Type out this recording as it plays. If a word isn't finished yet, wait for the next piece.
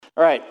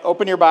All right,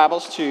 open your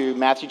Bibles to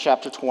Matthew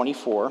chapter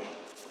 24.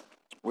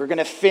 We're going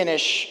to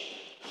finish,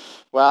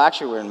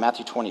 we're in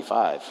Matthew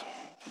 25.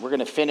 We're going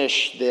to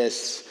finish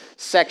this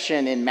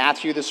section in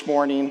Matthew this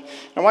morning.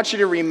 I want you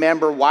to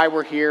remember why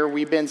we're here.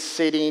 We've been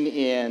sitting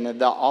in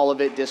the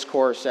Olivet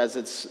Discourse, as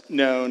it's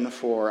known,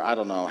 for,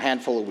 a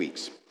handful of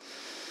weeks.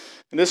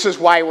 And this is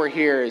why we're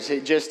here, is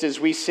it just as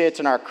we sit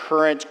in our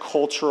current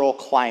cultural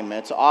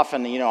climate,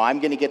 often, I'm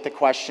going to get the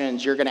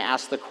questions, you're going to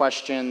ask the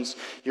questions,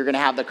 you're going to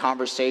have the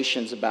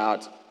conversations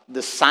about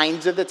the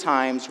signs of the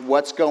times,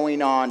 what's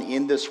going on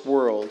in this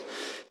world.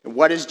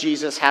 What does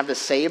Jesus have to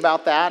say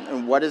about that?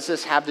 And what does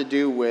this have to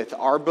do with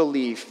our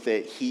belief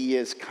that he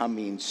is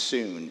coming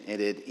soon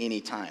and at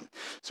any time?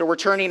 So we're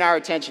turning our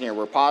attention here.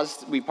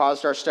 We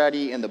paused our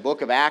study in the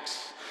book of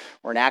Acts.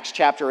 We're in Acts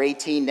chapter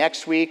 18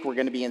 next week. We're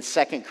going to be in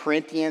 2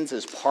 Corinthians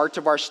as part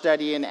of our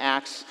study in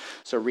Acts.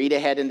 So read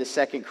ahead into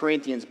 2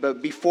 Corinthians.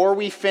 But before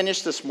we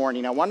finish this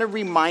morning, I want to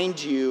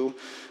remind you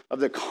of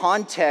the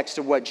context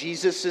of what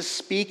Jesus is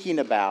speaking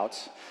about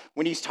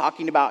when he's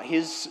talking about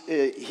his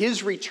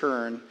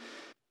return,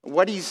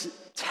 what he's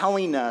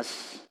telling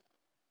us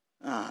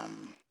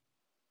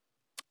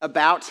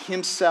about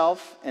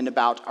himself and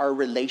about our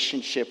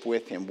relationship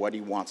with him, what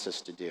he wants us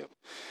to do.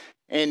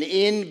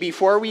 And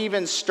before we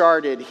even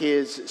started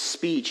his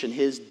speech and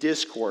his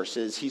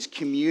discourses, he's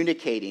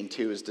communicating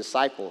to his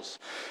disciples.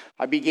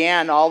 I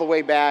began all the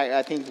way back,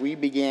 I think we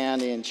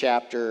began in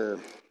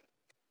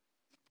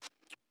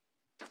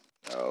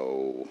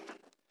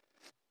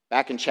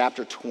back in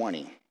chapter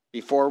 20,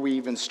 before we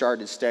even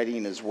started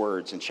studying his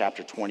words in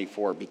chapter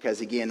 24,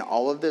 because again,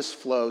 all of this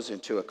flows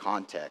into a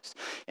context,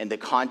 and the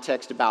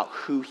context about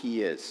who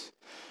he is.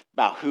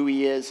 About who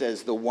he is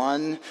as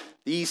the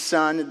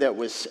Son that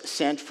was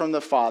sent from the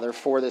Father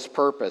for this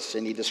purpose.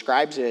 And he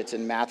describes it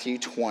in Matthew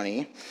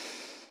 20,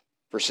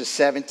 verses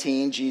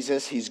 17.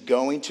 Jesus, he's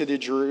going to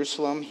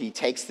Jerusalem. He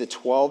takes the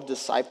 12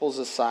 disciples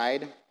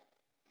aside.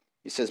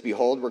 He says,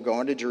 "Behold, we're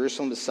going to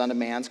Jerusalem. The Son of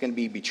Man's going to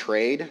be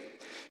betrayed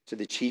to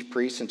the chief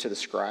priests and to the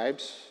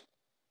scribes.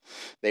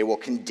 They will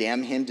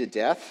condemn him to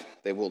death.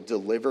 They will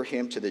deliver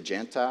him to the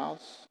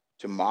Gentiles,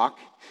 to mock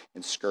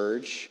and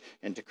scourge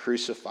and to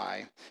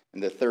crucify.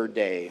 And the third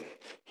day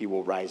he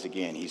will rise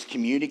again." He's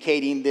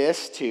communicating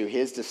this to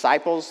his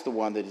disciples, the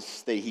one that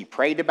he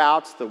prayed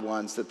about, the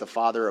ones that the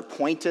Father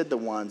appointed, the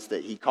ones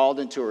that he called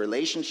into a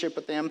relationship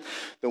with them,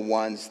 the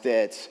ones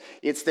that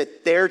it's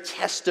that their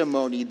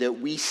testimony that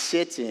we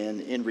sit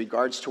in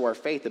regards to our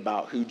faith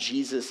about who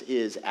Jesus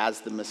is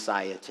as the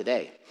Messiah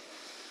today.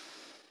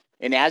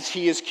 And as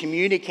he is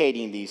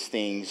communicating these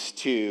things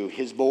to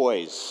his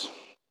boys,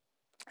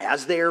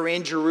 as they are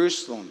in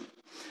Jerusalem,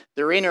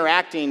 they're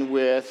interacting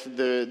with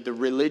the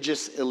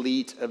religious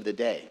elite of the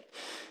day.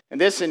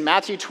 And this in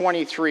Matthew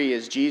 23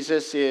 is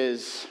Jesus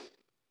is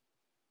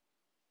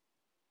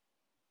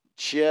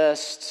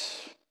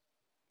just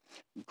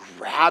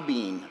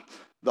grabbing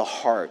the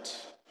heart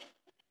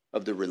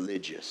of the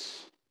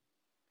religious.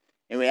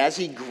 And as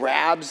he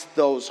grabs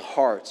those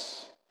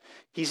hearts,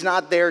 he's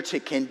not there to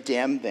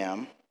condemn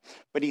them.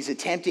 But he's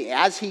attempting,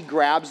 as he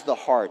grabs the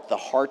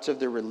hearts of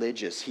the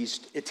religious,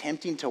 he's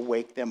attempting to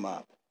wake them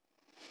up.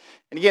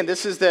 And again,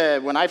 this is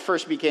when I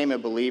first became a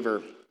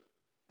believer,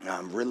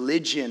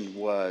 religion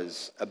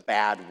was a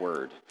bad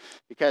word.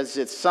 Because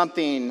it's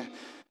something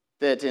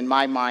that, in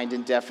my mind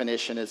and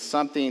definition, it's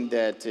something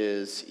that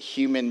is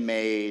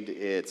human-made.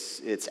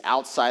 It's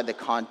outside the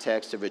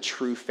context of a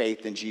true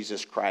faith in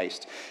Jesus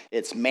Christ.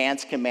 It's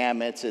man's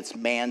commandments, it's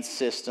man's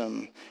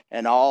system,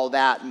 and all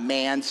that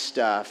man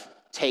stuff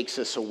takes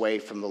us away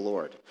from the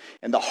Lord.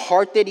 And the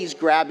heart that he's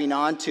grabbing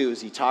onto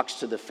as he talks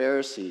to the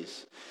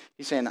Pharisees,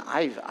 he's saying,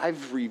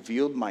 I've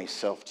revealed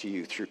myself to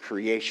you through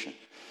creation,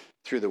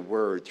 through the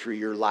word, through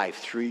your life,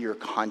 through your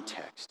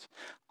context.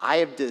 I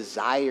have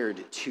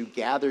desired to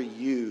gather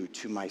you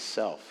to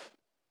myself.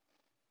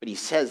 But he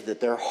says that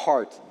their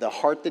heart, the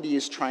heart that he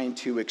is trying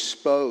to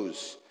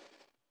expose,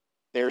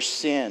 their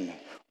sin,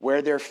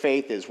 where their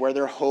faith is, where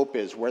their hope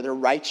is, where their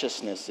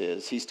righteousness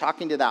is, he's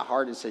talking to that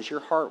heart and says, your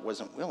heart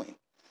wasn't willing.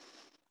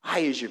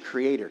 I, as your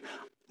creator,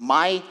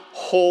 my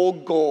whole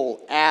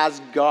goal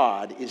as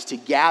God is to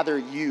gather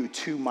you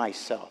to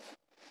myself.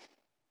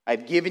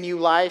 I've given you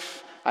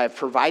life. I've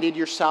provided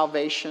your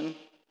salvation.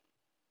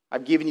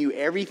 I've given you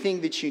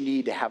everything that you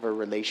need to have a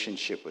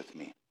relationship with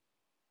me.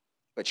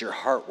 But your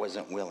heart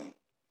wasn't willing.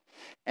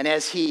 And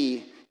as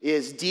he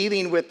is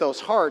dealing with those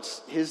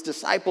hearts, his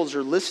disciples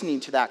are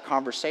listening to that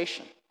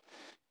conversation.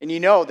 And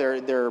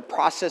they're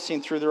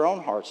processing through their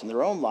own hearts and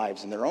their own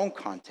lives and their own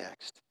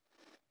context.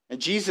 And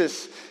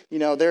Jesus,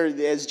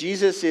 as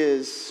Jesus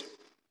is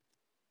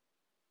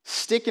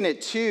sticking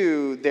it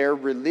to their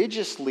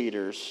religious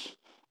leaders,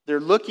 they're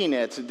looking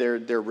at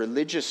their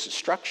religious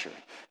structure.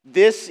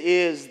 This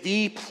is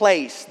the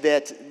place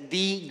that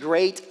the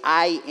great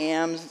I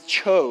Am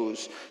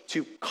chose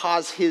to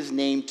cause his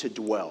name to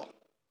dwell.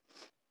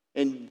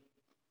 And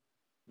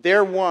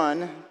their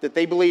one that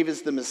they believe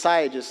is the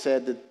Messiah just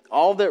said that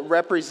all that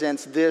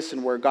represents this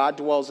and where God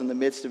dwells in the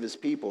midst of his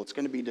people, it's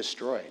going to be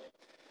destroyed.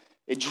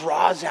 It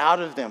draws out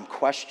of them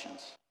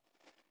questions.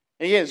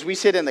 And again, as we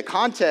sit in the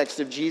context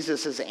of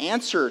Jesus'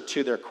 answer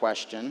to their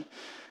question,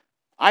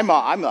 I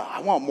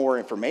want more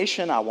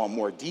information, I want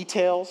more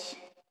details.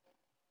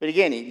 But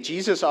again,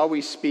 Jesus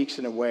always speaks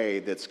in a way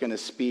that's going to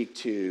speak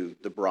to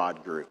the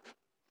broad group.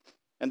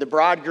 And the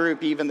broad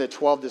group, even the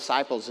 12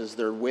 disciples, as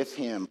they're with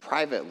him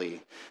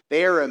privately,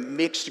 they are a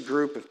mixed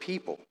group of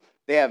people.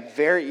 They have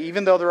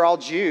even though they're all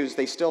Jews,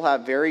 they still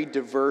have very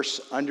diverse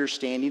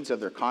understandings of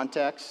their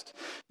context.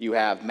 You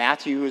have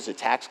Matthew, who's a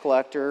tax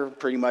collector,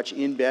 pretty much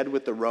in bed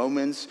with the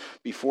Romans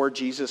before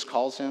Jesus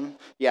calls him.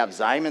 You have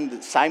Simon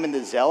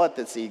the Zealot,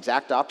 that's the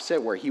exact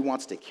opposite, where he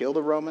wants to kill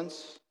the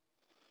Romans.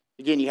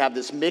 Again, you have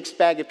this mixed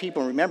bag of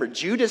people. And remember,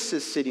 Judas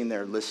is sitting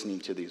there listening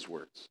to these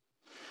words.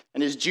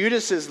 And as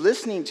Judas is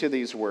listening to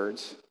these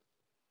words,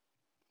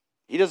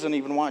 he doesn't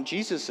even want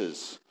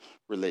Jesus'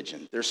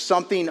 religion. There's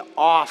something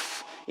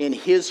off in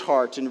his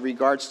heart in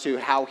regards to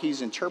how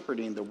he's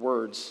interpreting the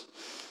words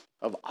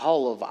of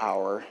all of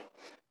our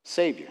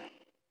Savior.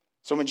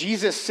 So when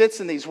Jesus sits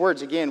in these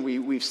words, again,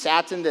 we've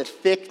sat in the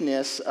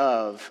thickness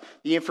of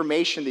the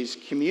information that he's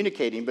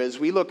communicating, but as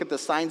we look at the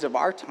signs of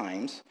our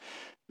times,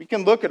 we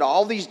can look at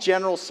all these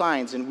general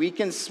signs and we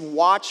can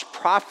watch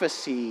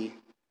prophecy,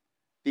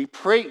 the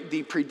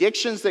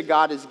predictions that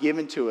God has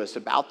given to us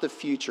about the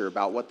future,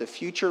 about what the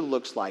future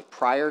looks like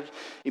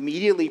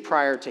immediately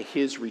prior to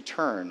his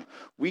return.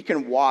 We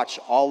can watch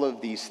all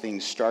of these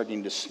things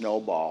starting to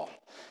snowball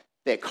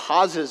that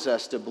causes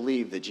us to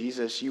believe that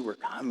Jesus, you were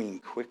coming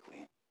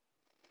quickly.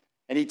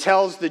 And he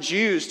tells the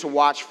Jews to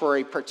watch for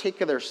a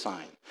particular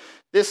sign.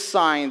 This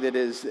sign that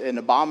is an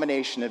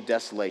abomination of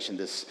desolation,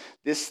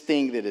 this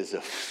thing that is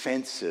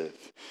offensive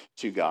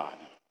to God.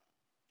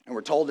 And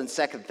we're told in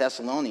 2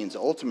 Thessalonians,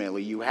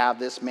 ultimately, you have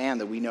this man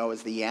that we know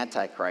as the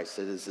Antichrist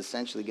that is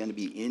essentially going to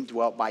be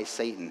indwelt by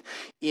Satan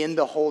in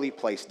the holy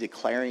place,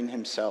 declaring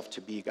himself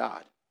to be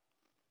God,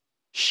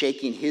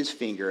 shaking his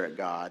finger at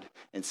God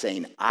and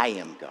saying, I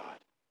am God.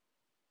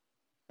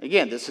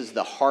 Again, this is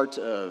the heart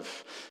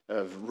of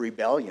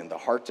rebellion, the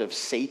heart of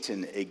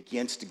Satan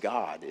against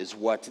God is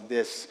what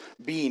this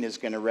being is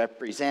going to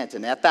represent.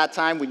 And at that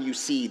time, when you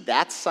see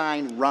that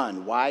sign,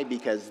 run. Why?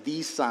 Because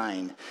the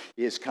sign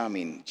is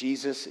coming.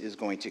 Jesus is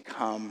going to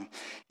come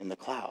in the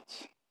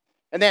clouds.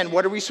 And then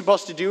what are we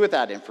supposed to do with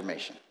that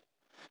information?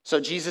 So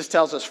Jesus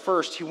tells us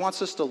first, he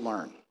wants us to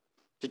learn,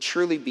 to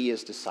truly be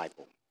his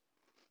disciple.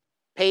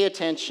 Pay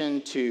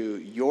attention to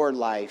your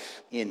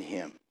life in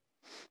him.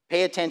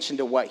 Pay attention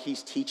to what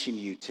he's teaching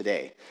you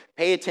today.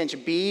 Pay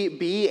attention.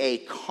 Be a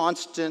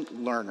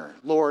constant learner.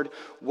 Lord,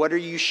 what are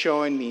you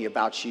showing me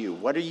about you?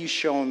 What are you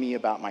showing me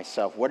about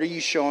myself? What are you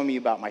showing me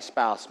about my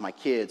spouse, my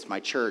kids, my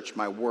church,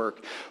 my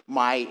work,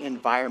 my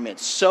environment,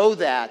 so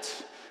that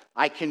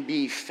I can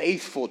be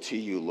faithful to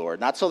you, Lord.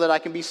 Not so that I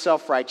can be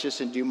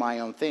self-righteous and do my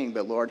own thing,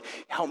 but Lord,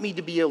 help me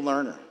to be a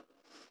learner.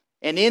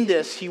 And in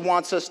this, he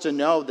wants us to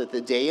know that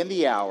the day and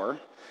the hour,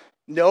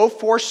 know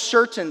for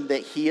certain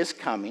that he is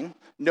coming,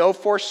 know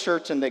for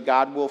certain that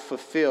God will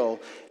fulfill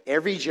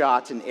every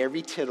jot and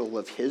every tittle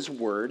of his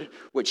word,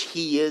 which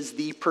he is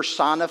the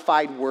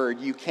personified word.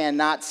 You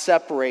cannot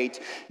separate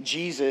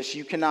Jesus,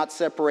 you cannot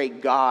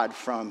separate God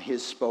from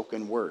his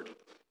spoken word.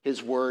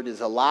 His word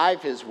is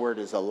alive. His word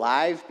is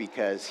alive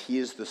because he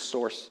is the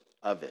source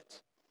of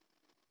it.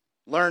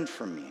 Learn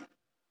from me.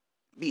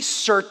 Be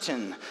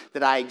certain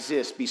that I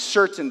exist. Be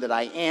certain that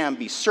I am.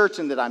 Be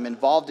certain that I'm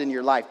involved in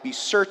your life. Be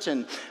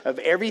certain of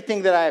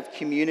everything that I have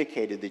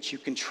communicated, that you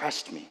can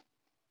trust me.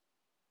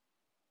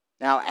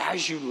 Now,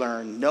 as you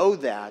learn, know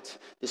that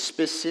the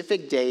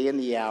specific day and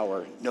the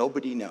hour,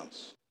 nobody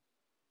knows.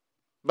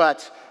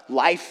 But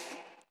life,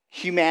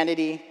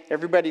 humanity,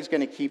 everybody's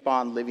going to keep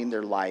on living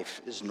their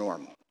life as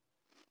normal.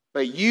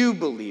 But you,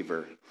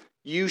 believer,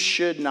 you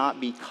should not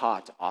be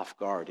caught off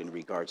guard in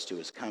regards to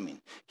his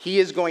coming. He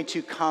is going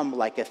to come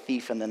like a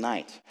thief in the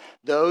night.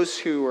 Those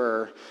who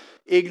are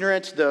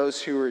ignorant, those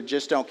who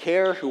just don't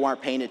care, who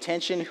aren't paying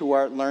attention, who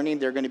aren't learning,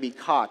 they're going to be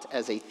caught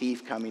as a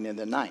thief coming in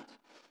the night.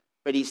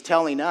 But he's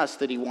telling us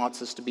that he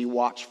wants us to be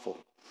watchful,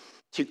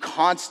 to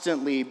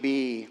constantly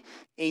be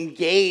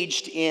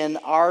engaged in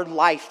our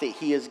life that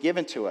he has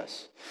given to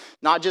us.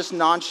 Not just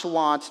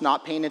nonchalant,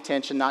 not paying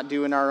attention, not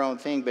doing our own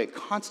thing, but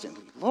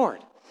constantly, Lord,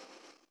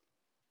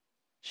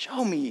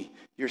 show me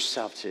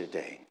yourself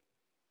today.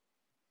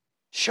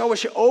 Show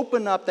us,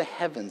 open up the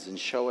heavens and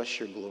show us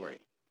your glory.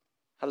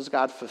 How does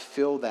God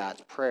fulfill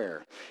that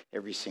prayer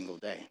every single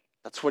day?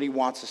 That's what he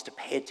wants us to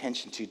pay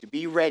attention to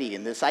be ready.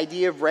 And this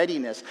idea of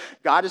readiness,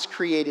 God has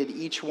created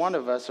each one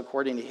of us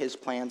according to his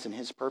plans and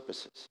his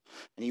purposes.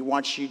 And he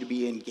wants you to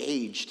be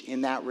engaged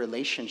in that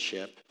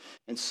relationship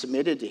and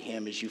submitted to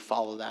him as you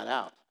follow that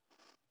out.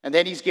 And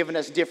then he's given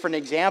us different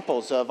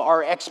examples of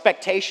our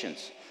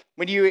expectations.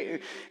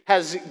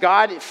 Has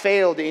God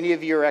failed any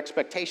of your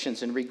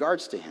expectations in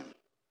regards to him?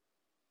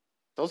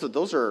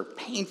 Those are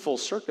painful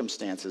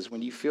circumstances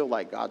when you feel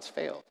like God's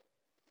failed.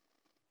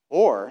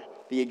 Or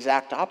the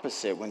exact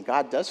opposite, when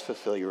God does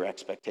fulfill your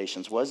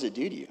expectations, what does it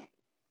do to you?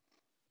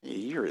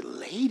 You're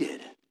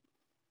elated.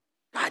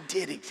 God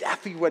did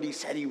exactly what he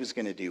said he was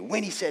going to do,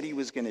 when he said he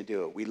was going to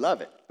do it. We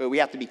love it, but we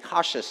have to be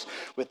cautious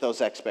with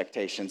those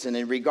expectations. And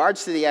in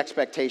regards to the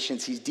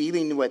expectations, he's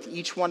dealing with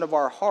each one of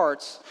our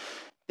hearts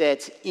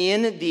that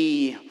in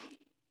the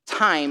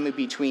time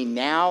between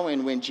now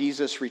and when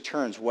Jesus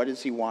returns, what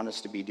does he want us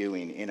to be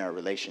doing in our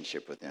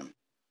relationship with him?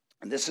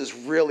 And this is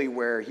really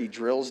where he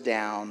drills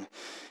down.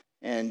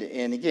 And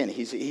again,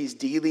 he's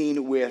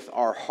dealing with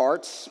our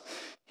hearts.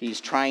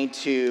 He's trying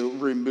to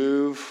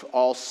remove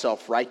all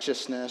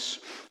self-righteousness,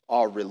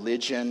 all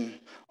religion,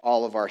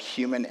 all of our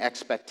human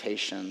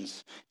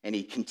expectations, and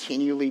he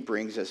continually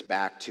brings us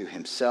back to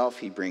himself.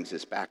 He brings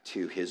us back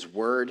to his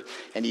word,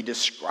 and he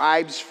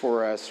describes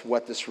for us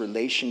what this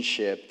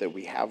relationship that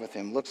we have with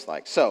him looks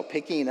like. So,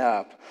 picking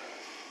up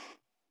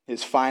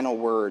his final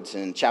words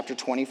in chapter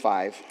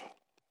 25,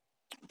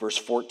 verse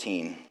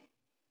 14.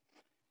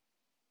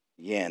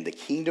 Again, the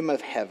kingdom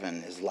of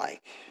heaven is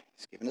like,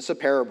 he's given us a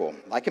parable,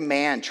 like a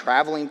man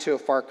traveling to a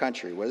far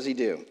country. What does he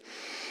do?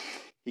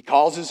 He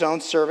calls his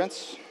own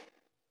servants,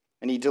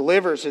 and he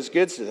delivers his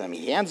goods to them.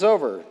 He hands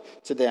over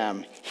to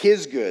them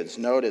his goods.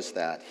 Notice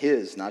that,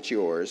 his, not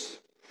yours.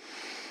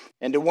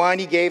 And to one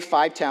he gave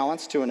 5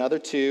 talents, to another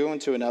 2,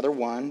 and to another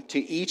 1, to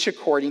each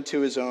according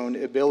to his own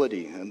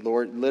ability. And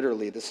Lord,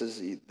 literally, this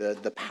is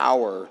the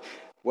power,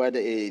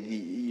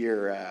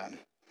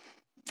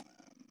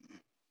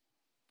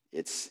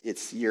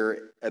 It's your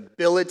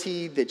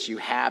ability that you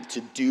have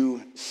to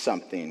do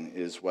something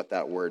is what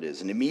that word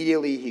is. And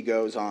immediately he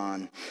goes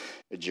on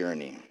a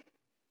journey.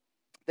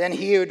 Then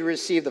he who had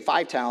received the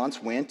 5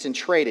 talents went and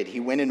traded. He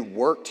went and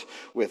worked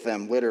with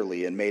them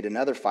literally and made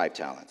another 5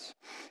 talents.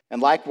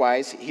 And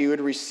likewise, he who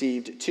had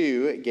received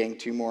 2 gained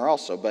 2 more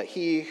also. But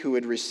he who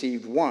had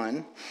received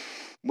 1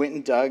 went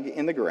and dug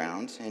in the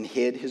ground and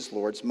hid his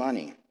Lord's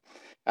money.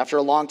 After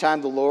a long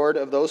time, the Lord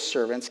of those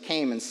servants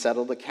came and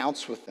settled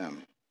accounts with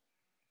them.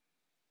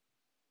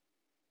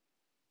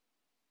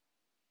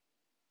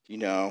 You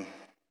know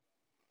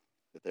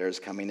that there's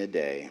coming a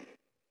day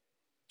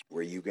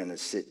where you're going to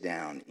sit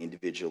down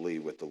individually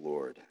with the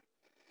Lord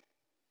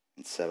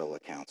and settle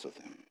accounts with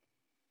him.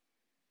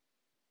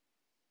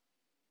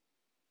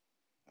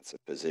 That's a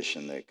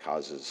position that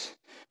causes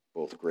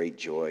both great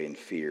joy and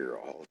fear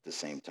all at the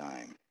same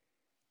time.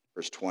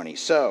 Verse 20,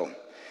 so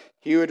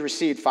he who had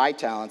received 5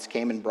 talents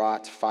came and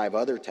brought 5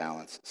 other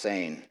talents,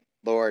 saying,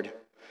 Lord,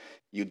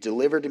 you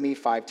delivered to me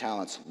 5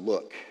 talents.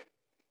 Look,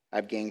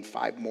 I've gained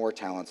 5 more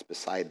talents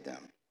beside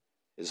them.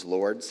 His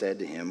Lord said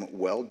to him,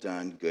 well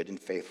done, good and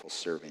faithful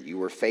servant. You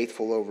were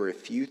faithful over a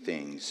few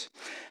things.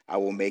 I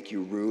will make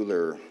you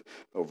ruler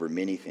over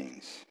many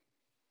things.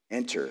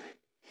 Enter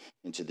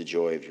into the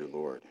joy of your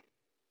Lord.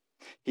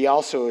 He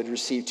also had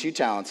received 2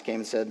 talents,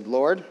 came and said,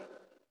 Lord,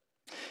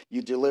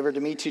 you delivered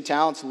to me 2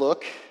 talents.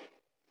 Look,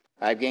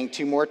 I've gained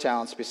 2 more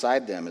talents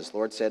beside them. His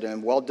Lord said to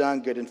him, well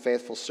done, good and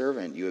faithful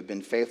servant. You have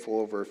been faithful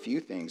over a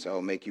few things. I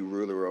will make you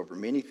ruler over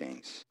many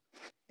things.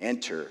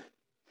 Enter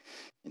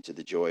into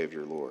the joy of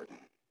your Lord.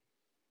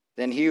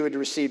 Then he who had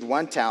received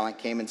 1 talent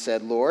came and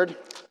said, Lord,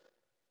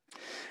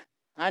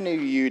 I knew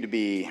you to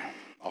be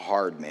a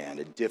hard man,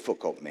 a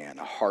difficult man,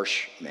 a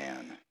harsh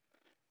man,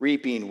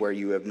 reaping where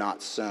you have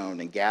not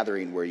sown and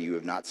gathering where you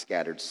have not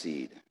scattered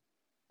seed.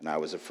 And I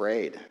was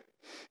afraid. And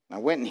I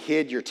went and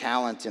hid your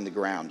talent in the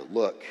ground.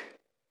 Look,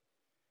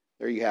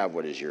 there you have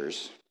what is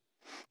yours.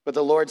 But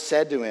the Lord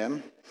said to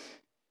him,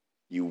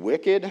 you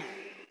wicked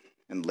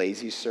and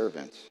lazy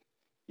servant.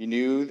 You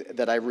knew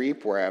that I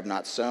reap where I have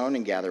not sown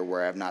and gather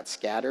where I have not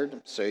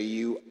scattered. So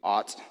you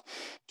ought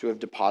to have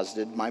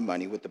deposited my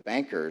money with the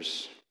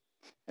bankers.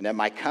 And at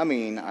my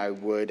coming, I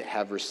would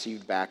have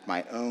received back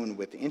my own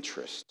with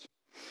interest.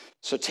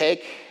 So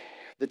take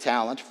the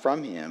talent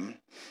from him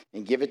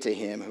and give it to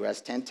him who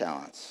has 10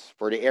 talents.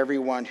 For to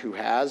everyone who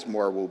has,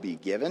 more will be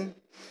given,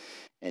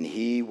 and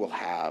he will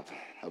have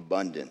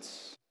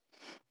abundance.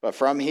 But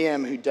from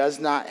him who does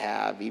not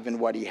have, even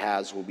what he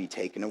has will be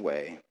taken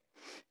away.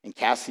 And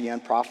cast the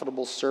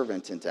unprofitable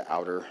servant into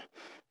outer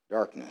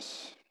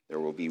darkness. There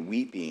will be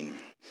weeping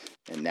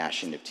and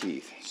gnashing of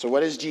teeth. So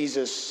what is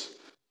Jesus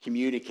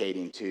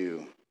communicating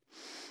to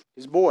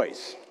his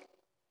boys?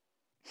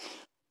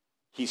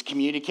 He's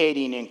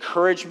communicating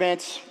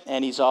encouragement,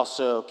 and he's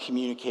also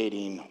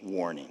communicating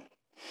warning.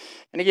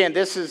 And again,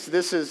 this is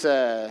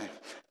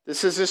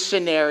a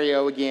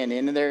scenario, again,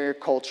 in their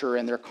culture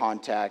and their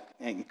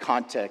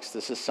context.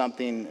 This is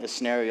a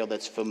scenario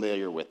that's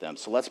familiar with them.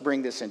 So let's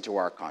bring this into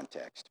our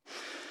context.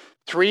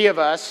 3 of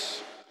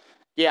us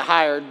get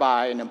hired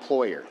by an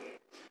employer.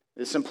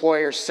 This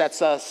employer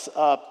sets us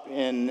up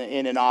in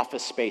an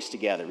office space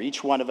together.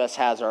 Each one of us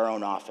has our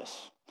own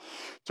office.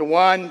 So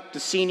one, the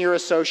senior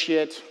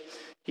associate,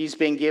 he's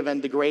been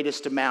given the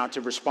greatest amount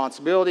of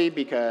responsibility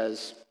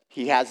because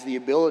he has the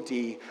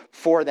ability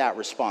for that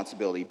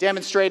responsibility.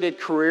 Demonstrated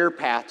career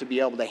path to be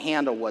able to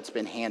handle what's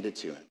been handed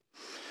to him.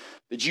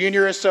 The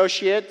junior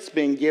associate's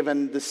been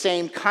given the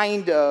same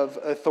kind of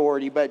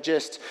authority, but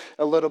just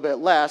a little bit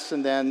less.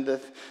 And then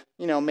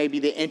maybe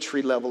the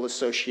entry-level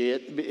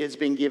associate has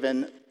been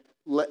given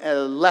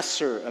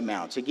lesser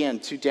amounts. Again,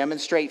 to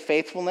demonstrate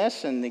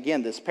faithfulness. And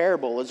again, this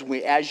parable is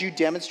as you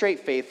demonstrate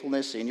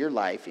faithfulness in your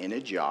life, in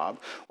a job,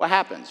 what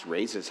happens?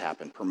 Raises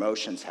happen,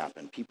 promotions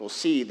happen. People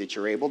see that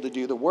you're able to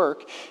do the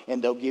work,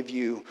 and they'll give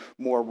you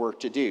more work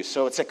to do.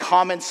 So it's a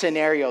common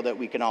scenario that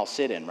we can all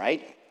sit in,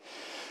 right?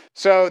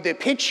 So the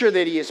picture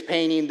that he is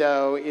painting,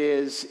 though,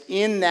 is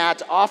in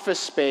that office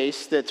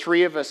space that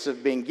three of us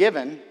have been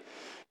given,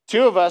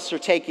 two of us are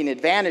taking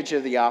advantage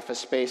of the office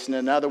space and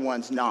another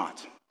one's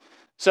not.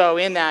 So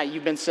in that,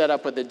 you've been set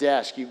up with a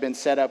desk, you've been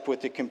set up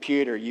with a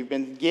computer, you've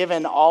been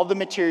given all the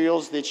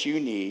materials that you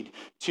need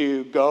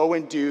to go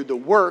and do the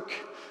work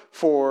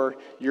for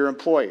your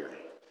employer.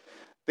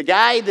 The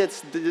guy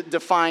that's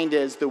defined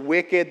as the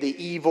wicked,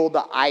 the evil,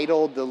 the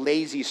idle, the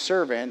lazy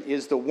servant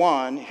is the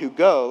one who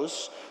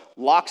goes,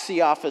 locks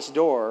the office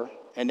door,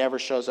 and never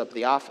shows up at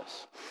the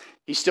office.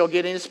 He's still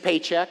getting his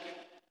paycheck.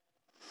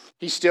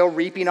 He's still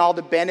reaping all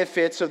the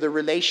benefits of the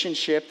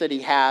relationship that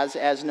he has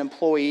as an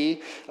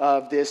employee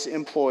of this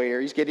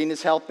employer. He's getting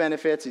his health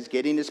benefits. He's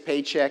getting his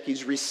paycheck.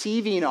 He's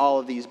receiving all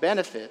of these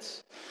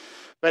benefits.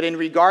 But in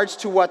regards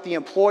to what the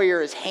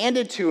employer has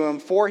handed to him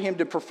for him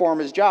to perform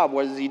his job,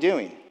 what is he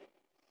doing?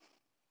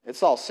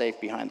 It's all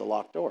safe behind the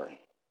locked door.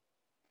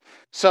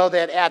 So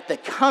that at the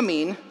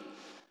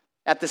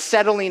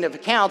settling of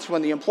accounts,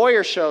 when the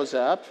employer shows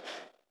up,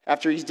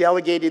 after he's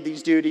delegated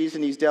these duties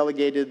and he's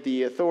delegated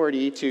the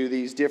authority to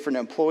these different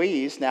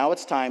employees, now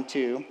it's time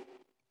to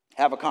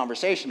have a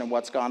conversation on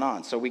what's gone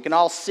on. So we can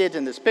all sit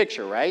in this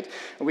picture, right?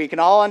 And we can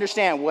all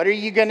understand, what are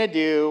you going to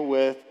do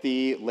with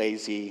the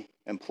lazy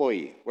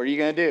employee? What are you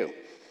going to do?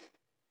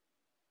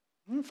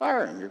 You're going to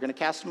fire him. You're going to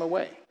cast him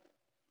away.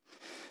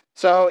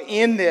 So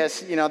in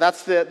this,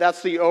 that's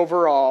the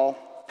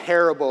overall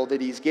parable that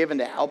he's given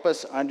to help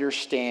us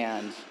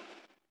understand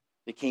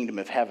the kingdom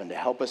of heaven, to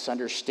help us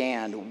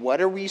understand what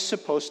are we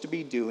supposed to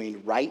be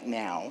doing right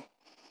now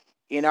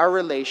in our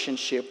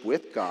relationship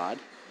with God,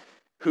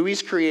 who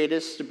he's created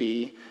us to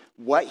be,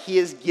 what he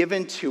has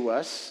given to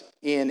us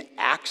in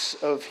acts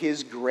of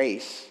his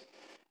grace.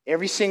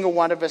 Every single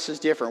one of us is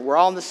different. We're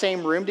all in the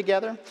same room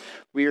together.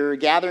 We're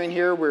gathering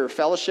here. We're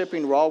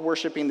fellowshipping. We're all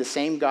worshiping the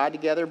same God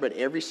together, but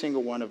every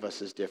single one of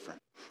us is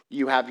different.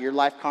 You have your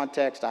life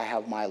context. I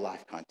have my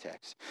life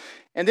context.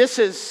 And this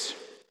is,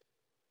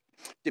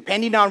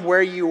 depending on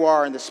where you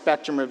are in the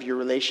spectrum of your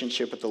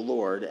relationship with the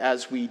Lord,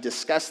 as we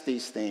discuss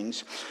these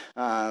things,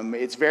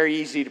 it's very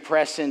easy to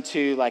press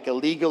into like a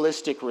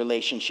legalistic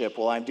relationship.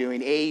 Well, I'm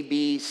doing A,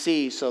 B,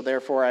 C, so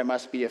therefore I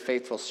must be a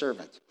faithful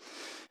servant.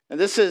 And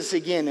this is,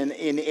 again,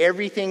 in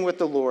everything with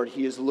the Lord,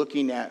 he is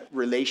looking at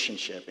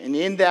relationship. And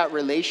in that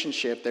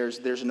relationship, there's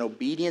an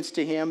obedience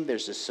to him,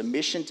 there's a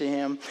submission to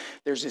him,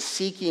 there's a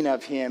seeking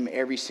of him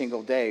every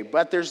single day.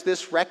 But there's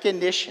this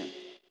recognition.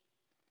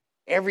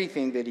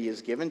 Everything that he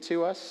has given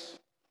to us,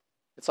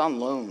 it's on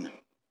loan.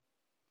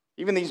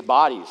 Even these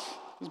bodies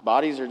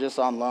are just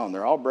on loan.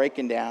 They're all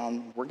breaking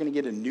down. We're going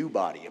to get a new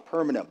body, a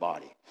permanent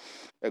body,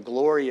 a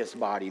glorious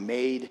body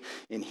made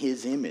in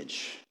his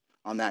image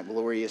on that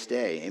glorious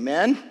day.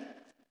 Amen?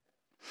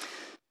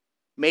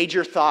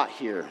 Major thought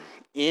here.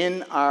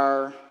 In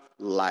our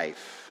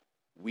life,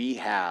 we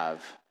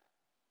have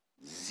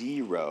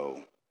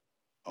zero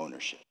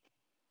ownership.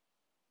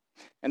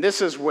 And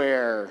this is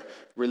where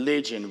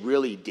religion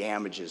really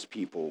damages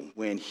people,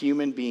 when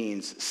human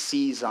beings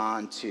seize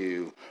on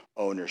to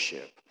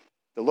ownership.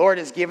 The Lord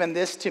has given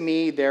this to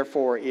me,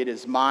 therefore it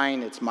is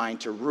mine. It's mine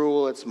to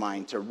rule. It's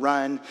mine to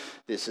run.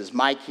 This is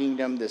my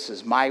kingdom. This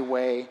is my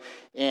way.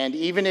 And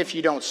even if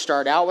you don't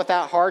start out with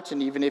that heart,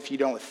 and even if you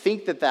don't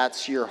think that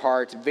that's your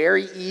heart,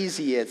 very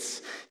easy.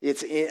 It's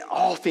in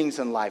all things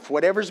in life.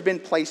 Whatever's been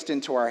placed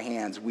into our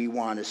hands, we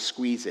want to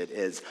squeeze it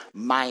as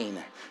mine.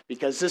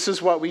 Because this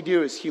is what we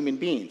do as human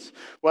beings.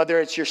 Whether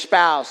it's your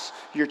spouse,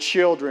 your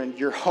children,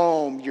 your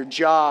home, your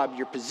job,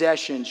 your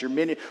possessions, your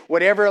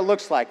whatever it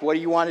looks like, what do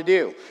you want to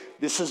do?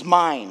 This is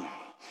mine.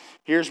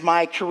 Here's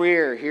my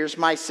career. Here's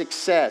my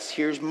success.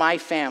 Here's my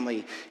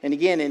family. And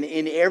again,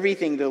 in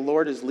everything, the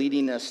Lord is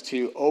leading us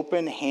to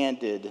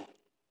open-handed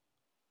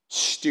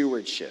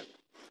stewardship.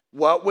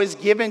 What was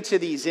given to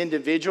these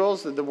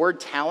individuals, the word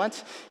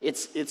talent,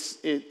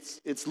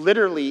 it's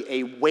literally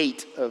a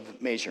weight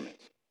of measurement.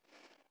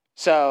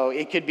 So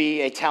it could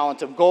be a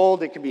talent of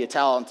gold. It could be a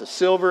talent of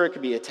silver. It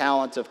could be a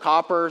talent of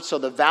copper. So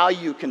the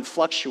value can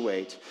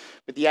fluctuate.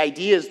 But the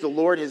idea is the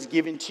Lord has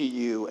given to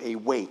you a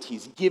weight.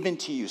 He's given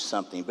to you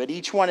something. But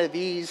each one of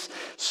these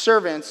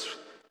servants,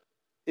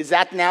 is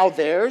that now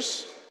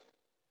theirs?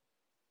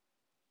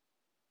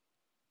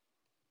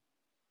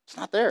 It's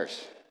not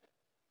theirs.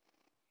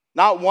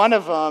 Not one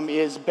of them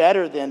is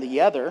better than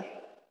the other.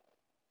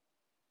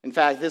 In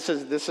fact, this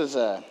is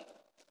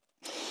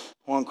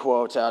one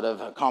quote out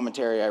of a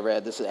commentary I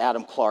read. This is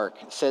Adam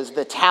Clark. It says,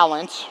 the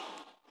talent,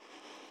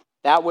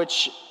 that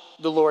which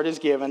the Lord has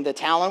given, the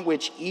talent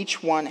which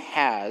each one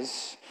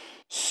has,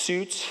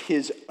 suits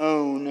his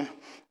own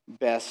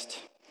best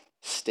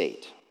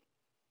state.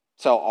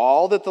 So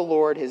all that the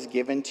Lord has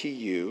given to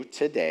you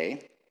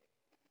today,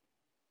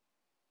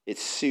 it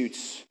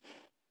suits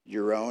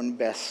your own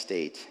best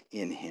state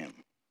in him.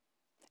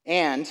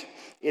 And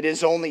it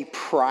is only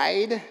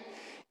pride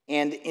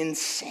and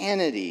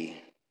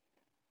insanity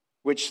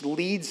which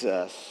leads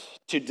us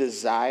to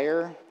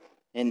desire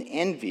and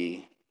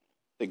envy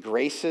the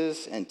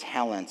graces and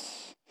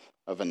talents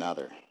of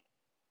another.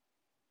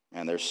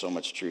 And there's so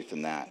much truth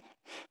in that.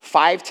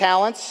 5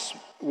 talents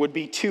would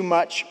be too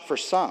much for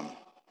some,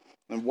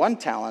 and 1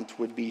 talent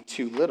would be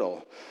too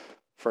little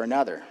for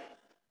another.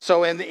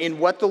 So in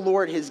what the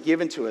Lord has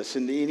given to us,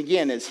 and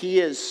again, as he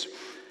is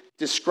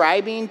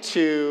describing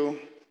to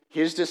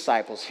his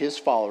disciples, his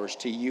followers,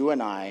 to you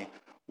and I,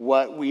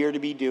 what we are to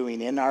be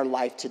doing in our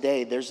life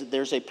today,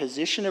 there's a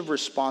position of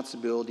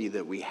responsibility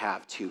that we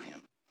have to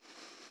him.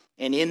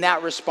 And in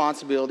that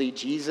responsibility,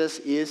 Jesus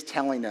is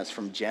telling us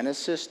from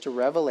Genesis to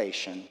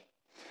Revelation,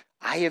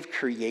 I have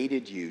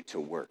created you to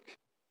work.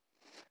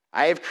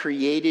 I have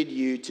created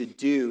you to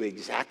do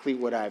exactly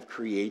what I've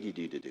created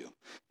you to do.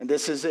 And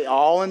this is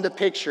all in the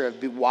picture of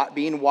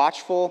being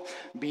watchful,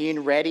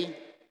 being ready.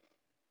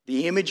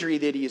 The imagery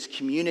that he is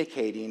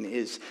communicating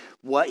is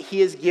what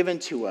he has given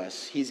to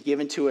us. He's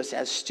given to us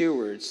as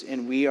stewards,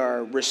 and we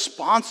are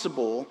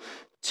responsible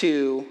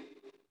to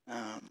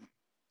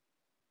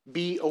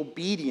be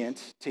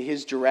obedient to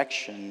his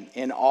direction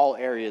in all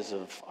areas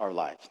of our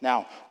lives.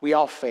 Now, we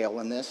all fail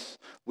in this.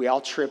 We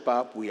all trip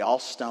up. We all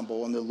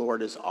stumble, and the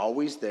Lord is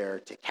always there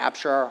to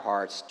capture our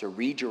hearts, to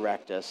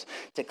redirect us,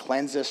 to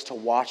cleanse us, to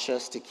wash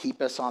us, to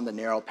keep us on the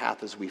narrow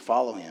path as we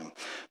follow him.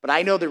 But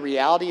I know the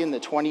reality in the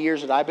 20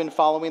 years that I've been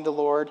following the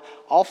Lord,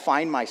 I'll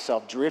find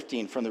myself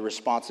drifting from the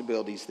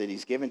responsibilities that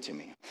he's given to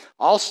me.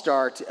 I'll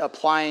start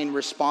applying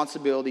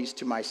responsibilities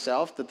to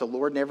myself that the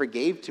Lord never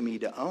gave to me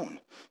to own.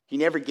 He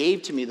never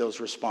gave to me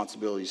those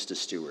responsibilities to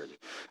steward.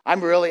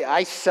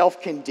 I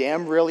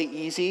self-condemn really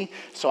easy,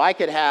 so I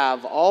could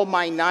have all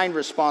my 9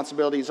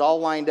 responsibilities all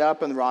lined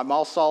up, and I'm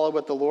all solid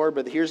with the Lord,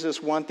 but here's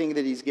this one thing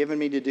that he's given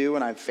me to do,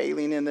 and I'm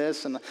failing in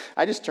this, and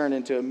I just turn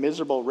into a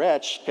miserable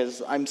wretch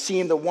because I'm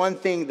seeing the one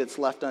thing that's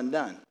left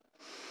undone.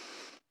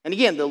 And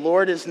again, the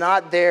Lord is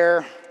not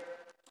there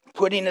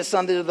putting us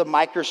under the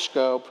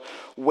microscope,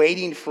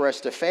 waiting for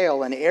us to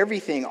fail. And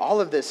everything, all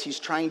of this, he's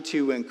trying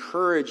to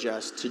encourage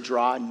us to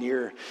draw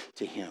near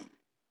to him.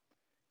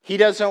 He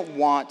doesn't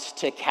want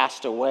to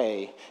cast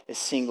away a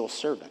single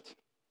servant,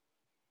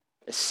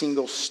 a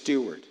single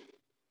steward.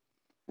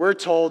 We're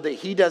told that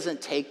he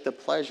doesn't take the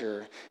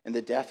pleasure in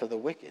the death of the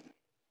wicked.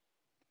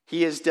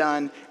 He has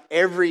done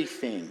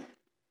everything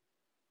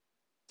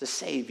to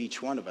save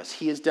each one of us.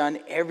 He has done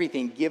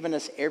everything, given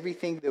us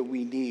everything that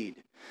we need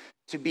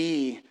to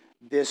be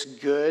this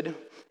good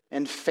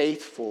and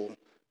faithful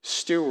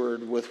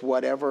steward with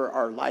whatever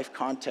our life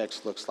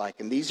context looks like.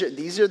 And these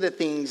are the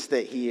things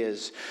that he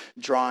is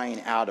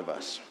drawing out of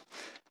us.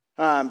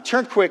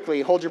 Turn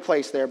quickly, hold your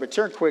place there, but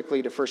turn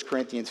quickly to 1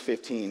 Corinthians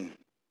 15.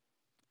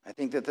 I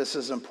think that this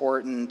is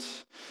important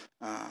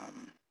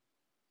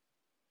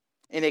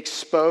in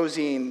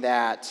exposing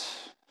that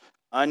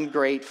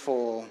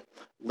ungrateful,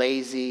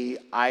 lazy,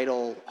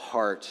 idle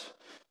heart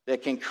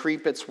that can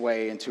creep its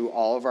way into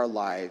all of our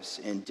lives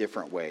in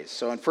different ways.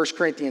 So in 1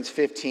 Corinthians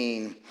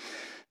 15,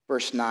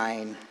 verse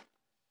 9,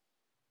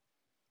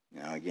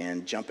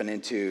 again, jumping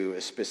into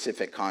a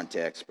specific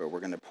context, but we're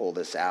going to pull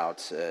this out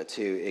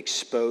to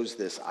expose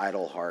this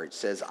idle heart. It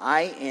says,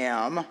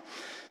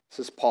 this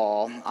is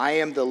Paul, I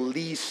am the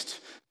least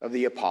of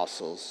the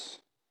apostles,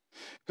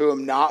 who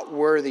am not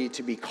worthy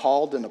to be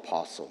called an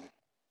apostle.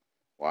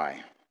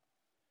 Why?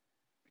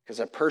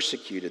 Because I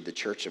persecuted the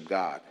church of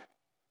God.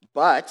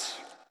 But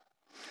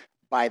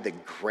by the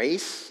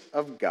grace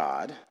of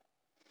God,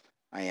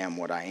 I am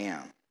what I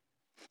am.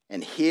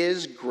 And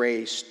his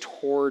grace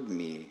toward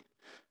me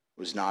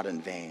was not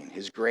in vain.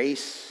 His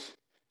grace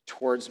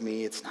towards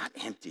me, it's not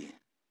empty.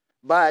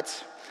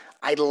 But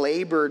I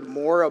labored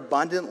more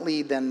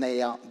abundantly than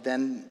they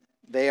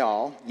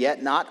all,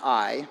 yet not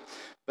I,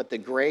 but the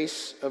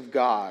grace of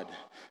God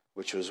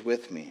which was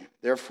with me.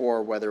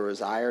 Therefore, whether it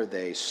was I or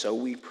they, so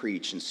we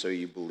preach and so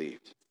you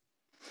believed.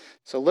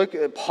 So look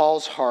at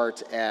Paul's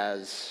heart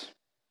as,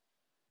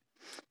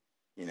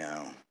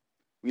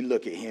 we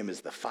look at him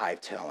as the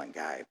 5-talent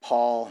guy.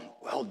 Paul,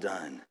 well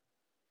done.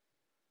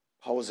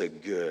 Paul was a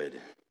good,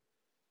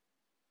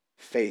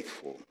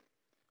 faithful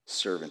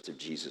servant of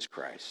Jesus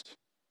Christ.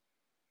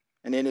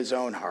 And in his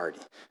own heart,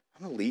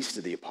 I'm the least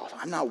of the apostles.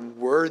 I'm not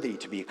worthy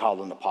to be called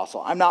an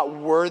apostle. I'm not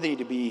worthy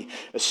to be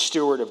a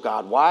steward of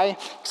God. Why?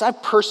 Because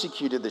I've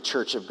persecuted the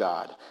church of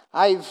God.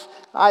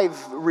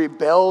 I've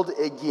rebelled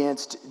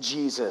against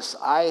Jesus.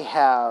 I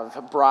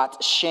have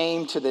brought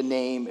shame to the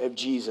name of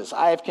Jesus.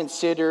 I have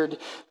considered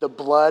the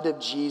blood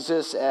of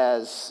Jesus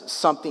as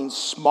something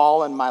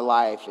small in my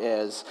life,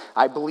 as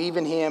I believe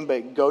in him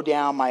but go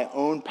down my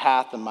own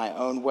path and my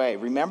own way.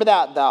 Remember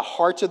that the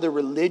heart of the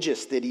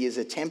religious that he is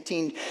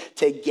attempting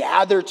to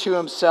gather to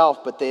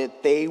himself, but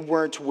that they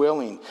weren't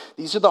willing.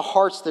 These are the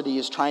hearts that he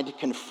is trying to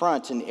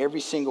confront in every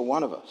single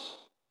one of us.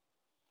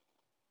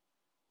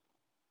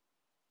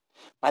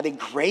 By the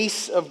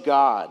grace of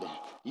God,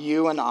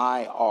 you and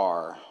I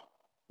are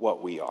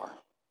what we are.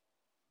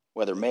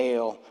 whether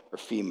male or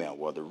female,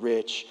 whether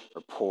rich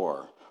or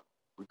poor,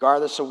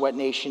 regardless of what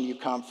nation you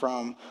come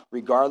from,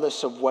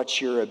 regardless of what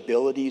your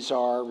abilities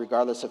are,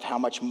 regardless of how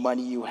much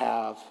money you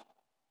have.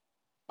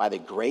 By the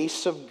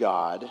grace of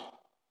God,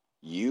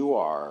 you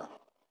are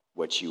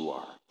what you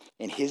are.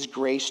 And his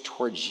grace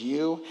towards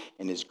you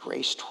and his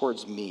grace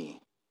towards me,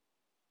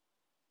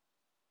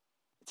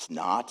 it's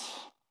not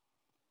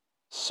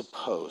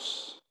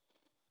supposed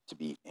to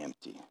be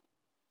empty.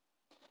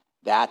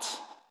 That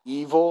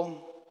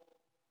evil,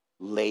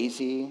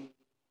 lazy,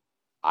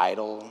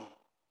 idle,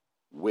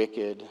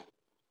 wicked,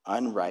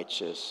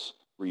 unrighteous,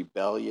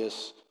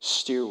 rebellious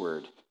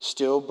steward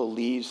still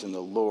believes in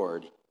the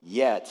Lord,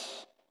 yet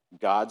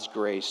God's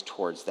grace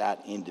towards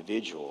that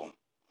individual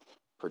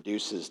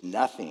produces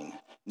nothing,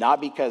 not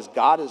because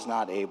God is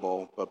not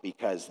able, but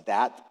because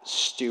that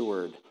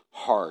steward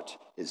heart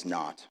is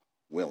not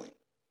willing.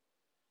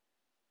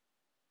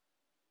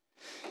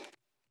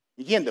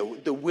 Again,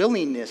 the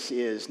willingness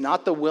is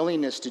not the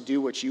willingness to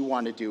do what you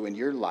want to do in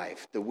your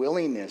life. The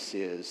willingness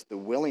is the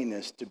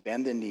willingness to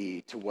bend the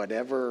knee to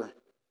whatever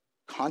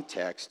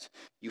context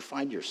you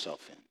find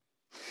yourself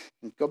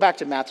in. Go back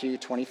to Matthew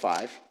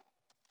 25.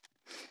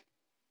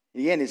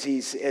 Again, as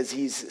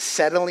he's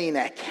settling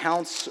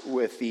accounts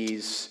with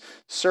these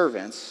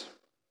servants,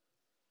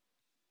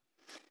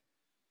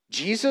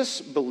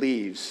 Jesus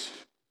believes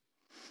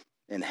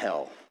in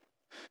hell.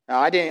 Now,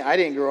 I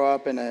didn't grow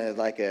up in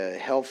a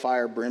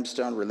hellfire,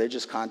 brimstone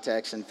religious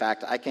context. In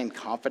fact, I can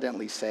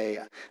confidently say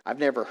I've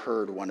never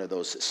heard one of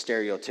those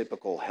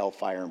stereotypical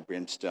hellfire and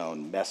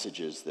brimstone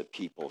messages that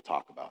people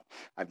talk about.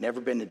 I've never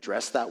been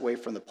addressed that way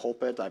from the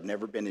pulpit. I've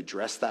never been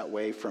addressed that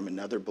way from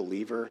another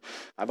believer.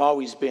 I've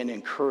always been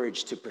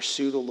encouraged to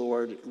pursue the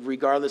Lord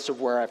regardless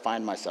of where I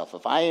find myself.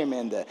 If I am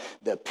in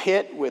the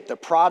pit with the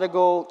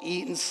prodigal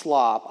eating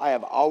slop, I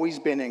have always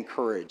been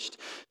encouraged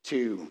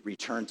to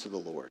return to the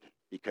Lord,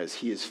 because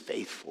he is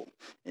faithful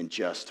and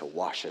just to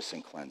wash us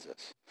and cleanse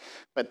us.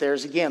 But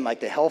there's, again, like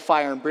the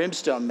hellfire and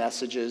brimstone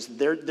messages,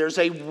 there's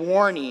a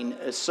warning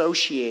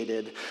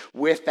associated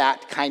with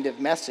that kind of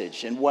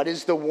message. And what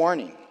is the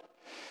warning?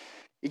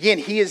 Again,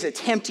 he is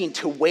attempting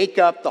to wake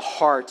up the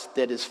heart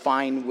that is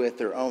fine with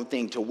their own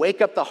thing, to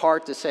wake up the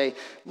heart to say,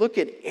 look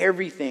at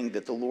everything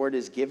that the Lord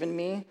has given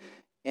me,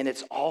 and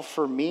it's all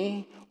for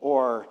me,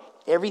 or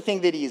everything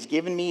that he has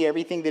given me,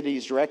 everything that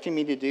he's directing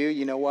me to do,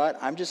 you know what?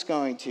 I'm just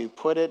going to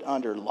put it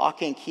under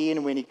lock and key.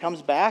 And when he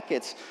comes back,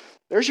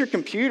 there's your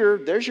computer,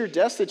 there's your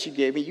desk that you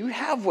gave me. You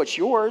have what's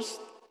yours.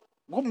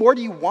 What more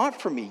do you want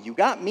from me? You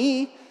got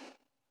me.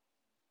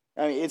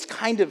 I mean, it's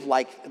kind of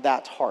like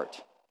that heart.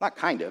 Not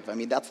kind of. I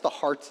mean, that's the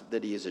heart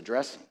that he is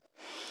addressing.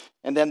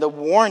 And then the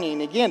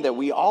warning, again, that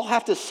we all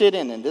have to sit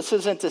in, and this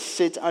isn't to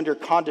sit under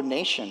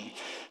condemnation,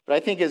 but I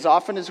think as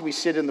often as we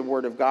sit in the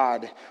Word of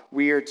God,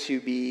 we are to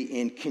be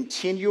in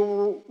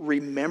continual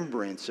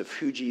remembrance of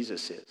who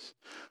Jesus is.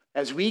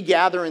 As we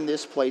gather in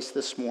this place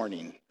this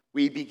morning,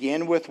 we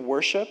begin with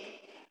worship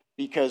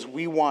because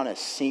we want to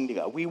sing to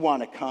God. We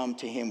want to come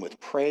to him with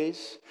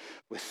praise,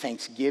 with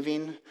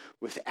thanksgiving,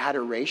 with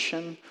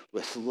adoration,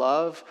 with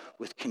love,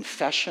 with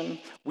confession.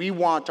 We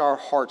want our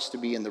hearts to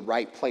be in the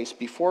right place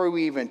before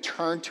we even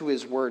turn to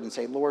his word and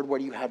say, Lord, what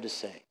do you have to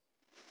say?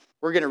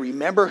 We're going to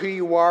remember who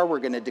you are. We're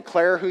going to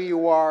declare who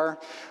you are.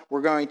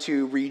 We're going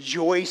to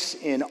rejoice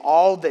in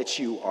all that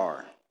you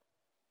are.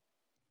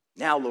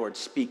 Now, Lord,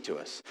 speak to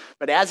us.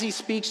 But as he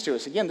speaks to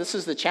us, again, this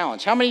is the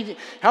challenge. How many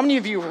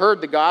of you have heard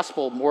the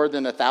gospel more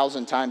than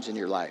 1,000 times in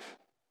your life?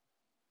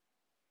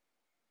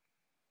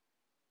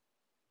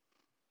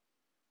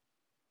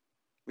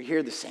 We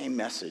hear the same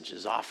message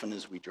as often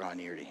as we draw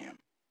near to him.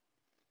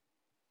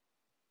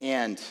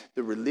 And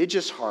the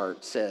religious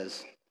heart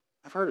says,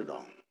 I've heard it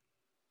all.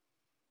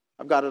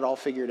 I've got it all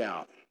figured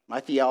out.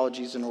 My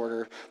theology's in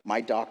order.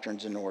 My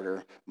doctrine's in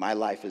order. My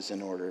life is in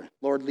order.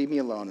 Lord, leave me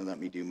alone and let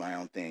me do my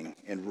own thing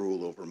and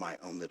rule over my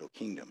own little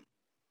kingdom.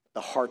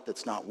 The heart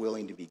that's not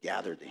willing to be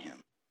gathered to him.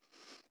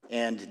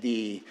 And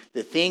the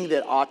thing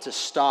that ought to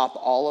stop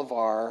all of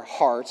our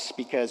hearts,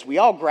 because we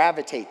all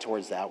gravitate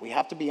towards that, we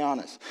have to be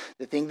honest.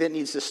 The thing that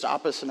needs to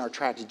stop us in our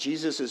tracks,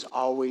 Jesus is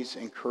always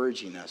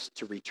encouraging us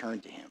to return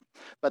to him.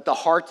 But the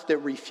heart that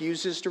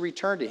refuses to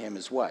return to him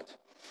is what?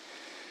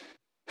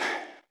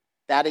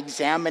 That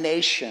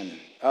examination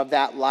of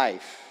that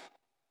life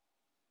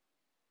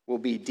will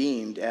be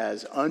deemed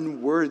as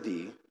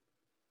unworthy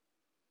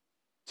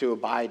to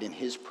abide in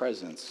his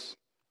presence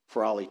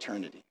for all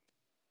eternity.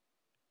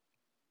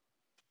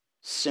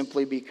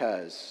 Simply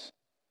because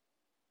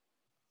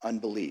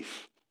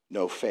unbelief,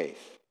 no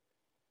faith.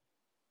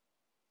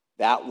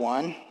 That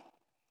one,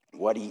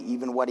 what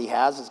he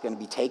has is going to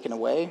be taken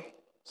away.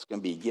 It's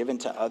going to be given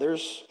to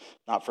others,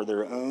 not for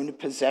their own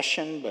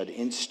possession, but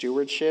in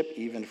stewardship,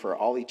 even for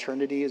all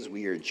eternity, as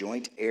we are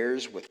joint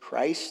heirs with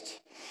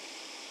Christ.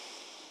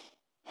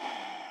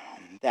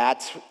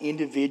 That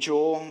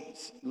individual,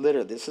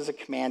 literally, this is a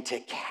command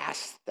to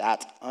cast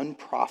that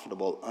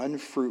unprofitable,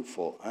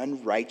 unfruitful,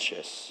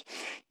 unrighteous,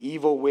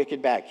 evil,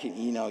 wicked, bad,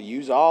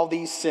 use all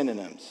these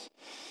synonyms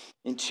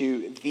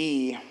into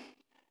the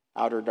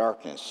outer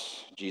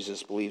darkness.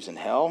 Jesus believes in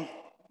hell.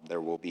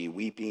 There will be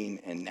weeping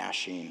and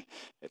gnashing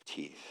of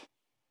teeth.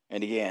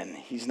 And again,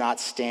 he's not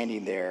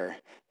standing there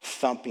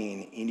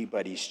thumping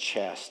anybody's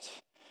chest.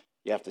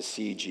 You have to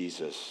see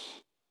Jesus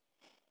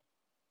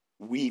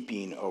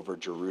weeping over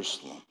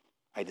Jerusalem.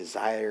 I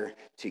desire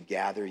to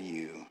gather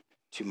you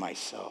to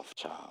myself,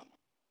 child.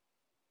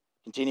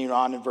 Continuing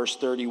on in verse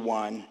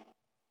 31,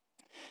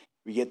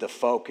 we get the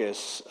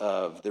focus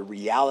of the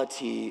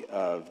reality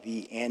of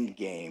the end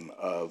game,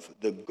 of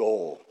the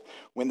goal.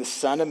 When the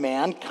Son of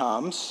Man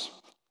comes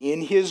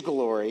in his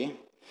glory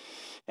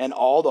and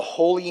all the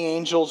holy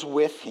angels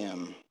with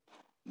him,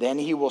 then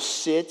he will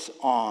sit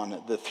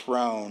on the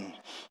throne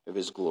of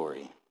his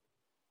glory.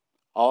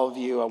 All of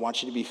you, I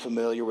want you to be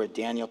familiar with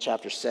Daniel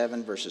chapter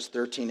 7, verses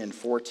 13 and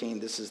 14.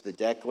 This is the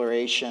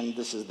declaration.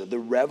 This is the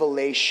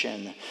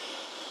revelation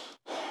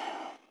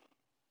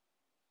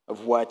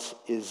of what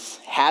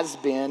has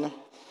been,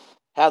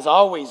 has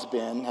always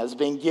been, has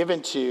been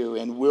given to,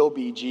 and will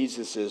be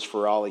Jesus's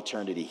for all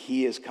eternity.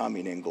 He is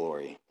coming in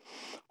glory.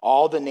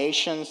 All the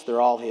nations, they're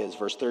all his.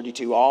 Verse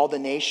 32, all the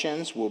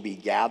nations will be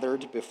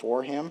gathered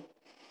before him.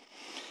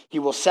 He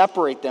will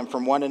separate them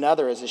from one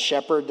another as a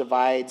shepherd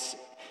divides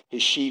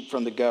his sheep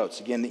from the goats.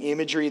 Again, the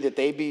imagery that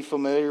they be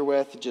familiar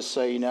with, just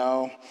so you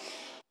know,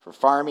 for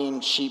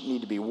farming, sheep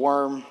need to be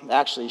warm.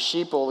 Actually,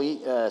 sheep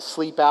will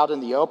sleep out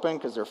in the open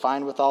because they're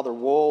fine with all their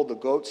wool. The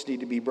goats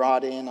need to be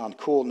brought in on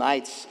cool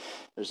nights.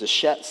 There's a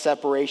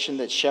separation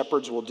that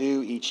shepherds will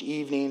do each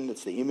evening.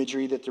 That's the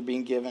imagery that they're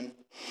being given.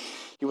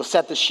 He will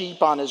set the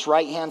sheep on his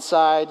right-hand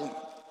side.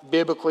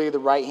 Biblically, the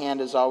right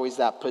hand is always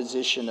that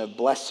position of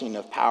blessing,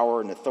 of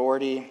power and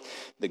authority.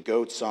 The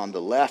goats on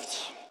the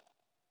left.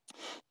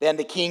 Then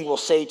the king will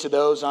say to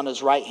those on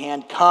his right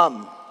hand,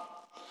 come,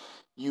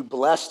 you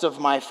blessed of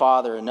my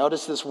Father. And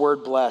notice this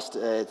word blessed.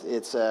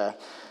 It's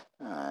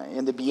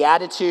in the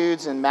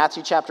Beatitudes in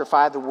Matthew chapter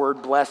 5, the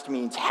word blessed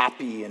means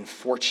happy and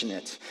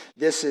fortunate.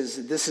 This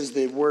is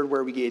the word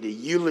where we get a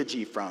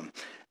eulogy from.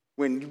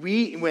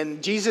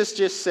 When Jesus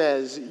just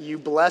says, you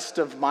blessed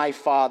of my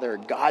Father,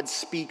 God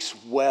speaks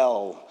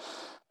well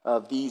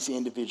of these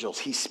individuals.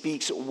 He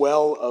speaks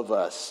well of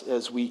us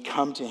as we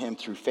come to him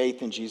through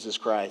faith in Jesus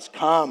Christ.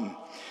 Come,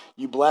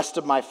 you blessed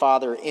of my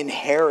Father,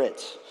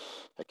 inherit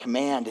a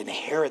command,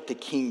 inherit the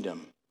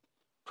kingdom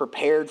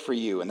prepared for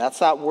you. And that's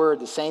that word,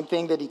 the same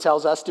thing that he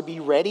tells us to be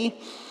ready.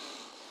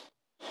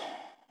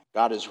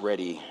 God is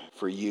ready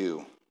for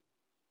you,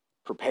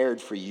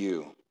 prepared for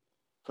you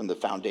from the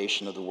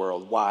foundation of the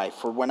world. Why?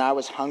 For when I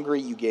was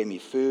hungry, you gave me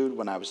food.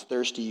 When I was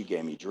thirsty, you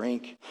gave me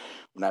drink.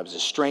 When I was a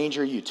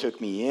stranger, you took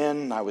me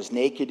in. I was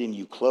naked and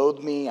you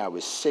clothed me. I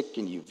was sick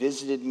and you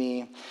visited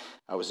me.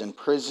 I was in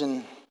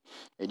prison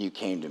and you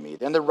came to me.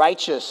 Then the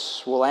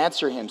righteous will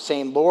answer him,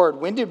 saying, Lord,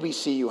 when did we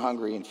see you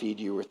hungry and feed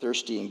you, or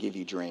thirsty and give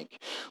you drink?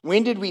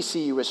 When did we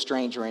see you a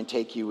stranger and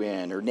take you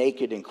in, or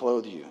naked and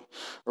clothe you?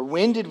 Or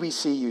when did we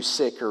see you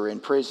sick or in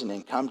prison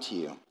and come to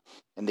you?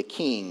 And the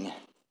king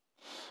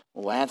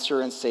will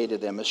answer and say to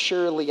them,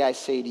 assuredly I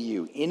say to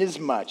you,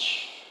 inasmuch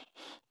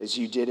as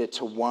you did it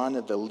to one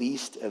of the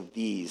least of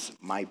these,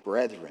 my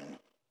brethren,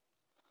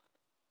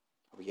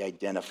 he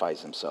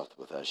identifies himself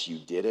with us. You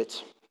did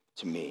it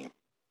to me.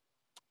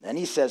 Then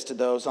he says to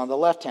those on the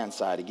left-hand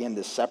side, again,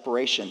 this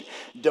separation,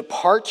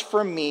 depart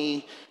from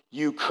me,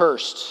 you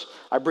cursed.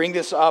 I bring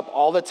this up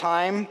all the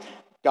time.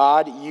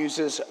 God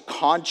uses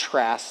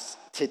contrasts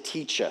to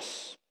teach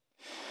us.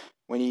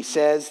 When he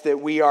says that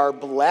we are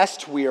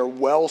blessed, we are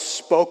well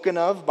spoken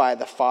of by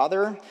the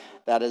Father,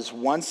 that is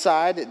one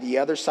side. The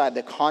other side,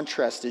 the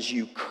contrast is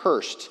you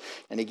cursed.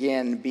 And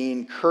again,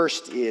 being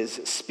cursed is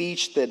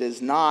speech that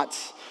is not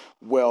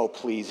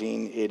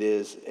well-pleasing.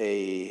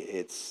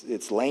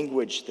 It's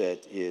language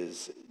that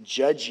is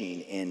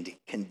judging and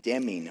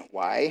condemning.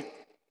 Why?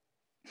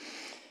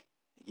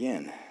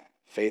 Again,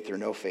 faith or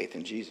no faith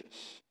in Jesus.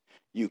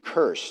 You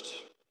cursed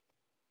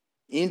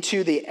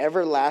into the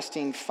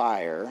everlasting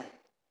fire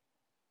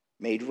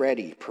made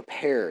ready,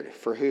 prepared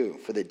for who?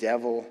 For the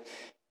devil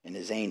and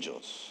his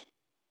angels.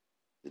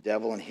 The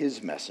devil and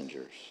his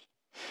messengers.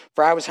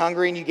 For I was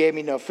hungry and you gave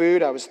me no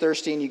food. I was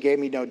thirsty and you gave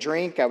me no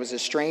drink. I was a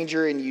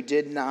stranger and you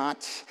did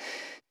not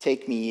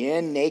take me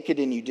in. Naked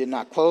and you did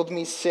not clothe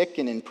me. Sick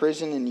and in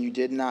prison and you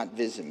did not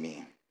visit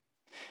me.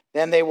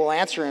 Then they will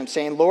answer him,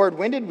 saying, Lord,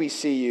 when did we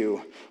see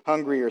you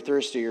hungry or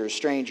thirsty or a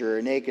stranger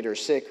or naked or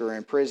sick or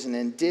in prison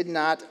and did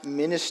not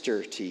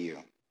minister to you?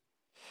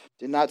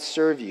 Did not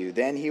serve you?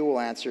 Then he will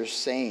answer,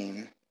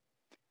 saying,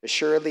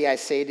 assuredly I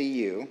say to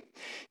you,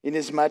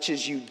 inasmuch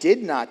as you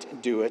did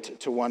not do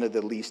it to one of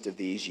the least of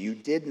these, you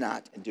did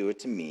not do it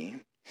to me.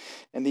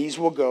 And these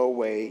will go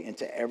away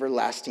into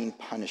everlasting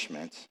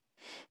punishment,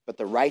 but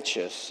the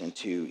righteous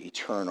into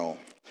eternal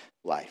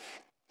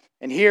life.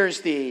 And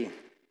here's the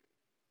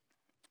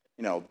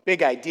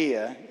big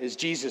idea is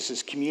Jesus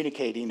is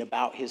communicating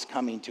about his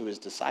coming to his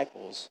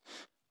disciples.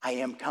 I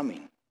am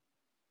coming.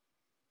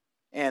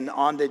 And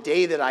on the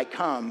day that I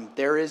come,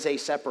 there is a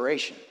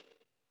separation.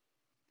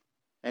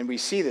 And we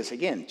see this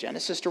again,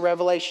 Genesis to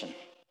Revelation.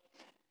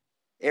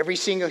 Every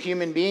single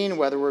human being,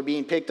 whether we're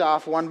being picked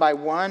off one by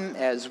one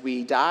as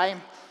we die,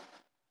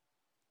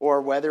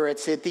 or whether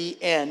it's at the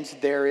end,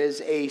 there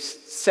is a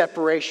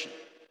separation.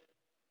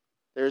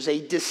 There's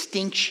a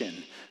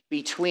distinction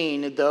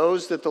between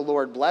those that the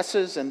Lord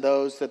blesses and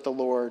those that the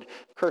Lord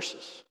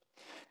curses.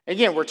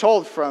 Again, we're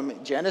told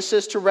from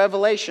Genesis to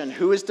Revelation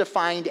who is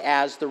defined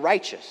as the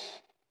righteous.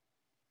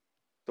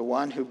 The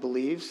one who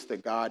believes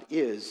that God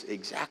is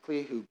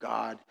exactly who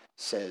God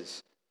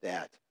says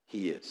that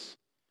he is.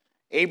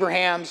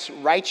 Abraham's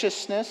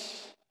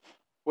righteousness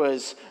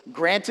was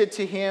granted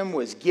to him,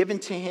 was given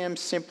to him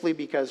simply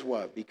because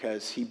what?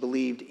 Because he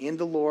believed in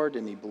the Lord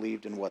and he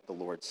believed in what the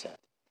Lord said.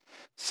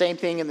 Same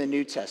thing in the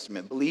New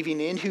Testament,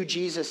 believing in who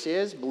Jesus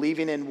is,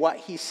 believing in what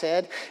he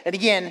said. And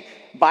again,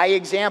 by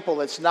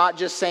example, it's not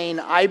just saying,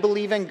 I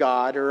believe in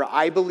God or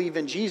I believe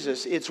in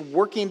Jesus. It's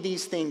working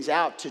these things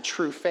out to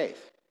true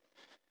faith.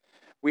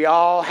 We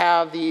all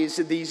have these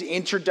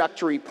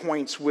introductory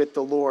points with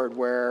the Lord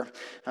where,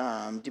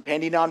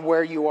 depending on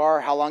where you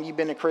are, how long you've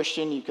been a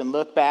Christian, you can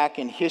look back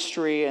in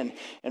history and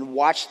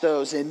watch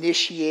those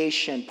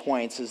initiation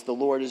points as the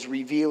Lord is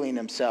revealing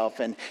himself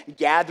and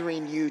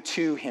gathering you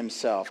to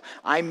himself.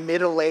 I'm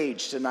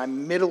middle-aged, and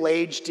I'm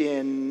middle-aged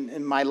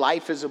in my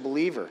life as a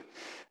believer.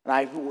 And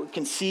I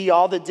can see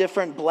all the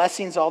different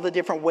blessings, all the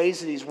different ways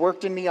that he's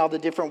worked in me, all the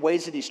different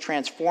ways that he's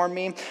transformed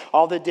me,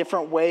 all the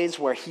different ways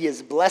where he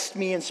has blessed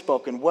me and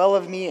spoken well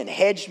of me and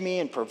hedged me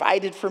and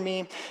provided for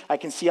me. I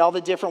can see all the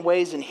different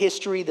ways in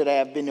history that I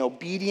have been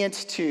obedient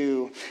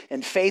to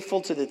and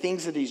faithful to the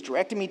things that he's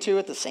directed me to.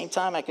 At the same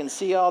time, I can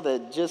see all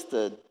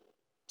the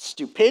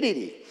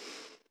stupidity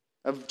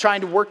of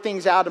trying to work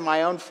things out in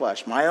my own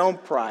flesh, my own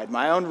pride,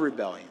 my own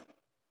rebellion.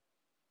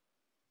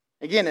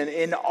 Again,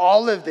 in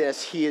all of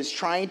this, he is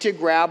trying to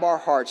grab our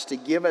hearts to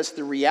give us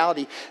the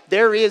reality.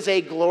 There is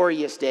a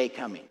glorious day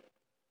coming,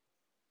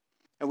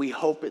 and we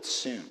hope it's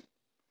soon.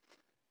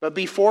 But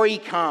before he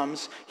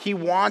comes, he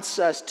wants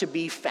us to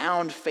be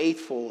found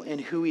faithful in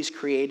who he's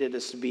created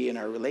us to be in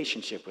our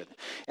relationship with him.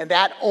 And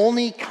that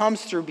only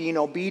comes through being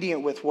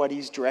obedient with what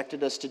he's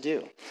directed us to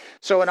do.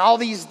 So in all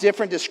these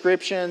different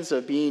descriptions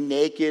of being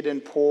naked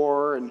and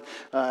poor, and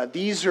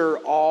these are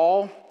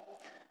all...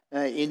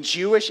 in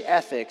Jewish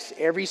ethics,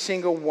 every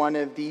single one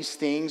of these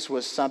things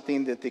was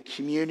something that the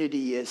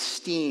community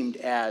esteemed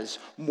as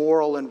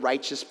moral and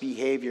righteous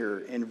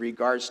behavior in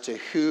regards to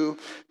who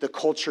the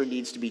culture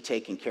needs to be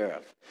taken care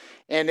of.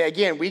 And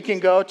again, we can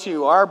go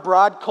to our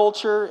broad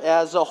culture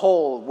as a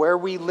whole, where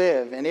we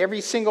live, and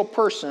every single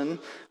person,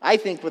 I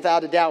think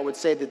without a doubt, would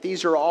say that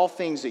these are all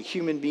things that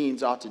human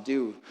beings ought to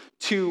do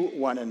to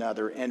one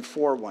another and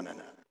for one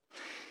another.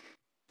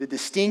 The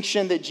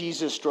distinction that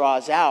Jesus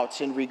draws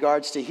out in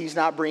regards to he's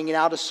not bringing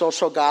out a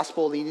social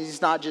gospel,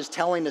 he's not just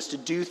telling us to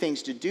do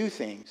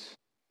things.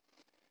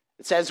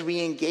 It's as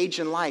we engage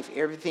in life,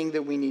 everything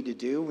that we need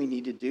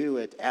to do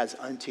it as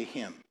unto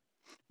him.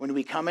 When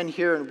we come in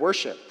here and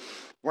worship,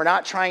 we're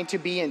not trying to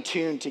be in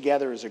tune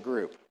together as a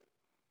group.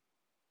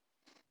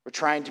 We're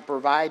trying to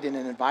provide in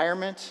an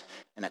environment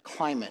and a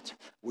climate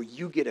where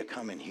you get to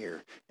come in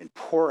here and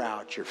pour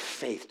out your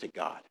faith to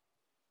God.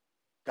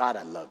 God,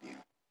 I love you.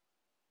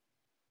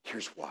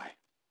 Here's why.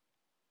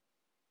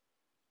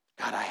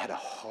 God, I had a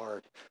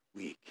hard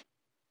week.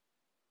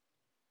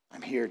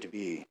 I'm here to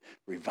be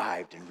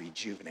revived and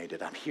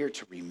rejuvenated. I'm here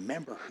to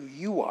remember who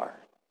you are.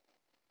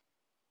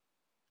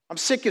 I'm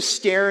sick of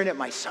staring at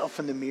myself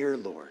in the mirror,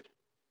 Lord.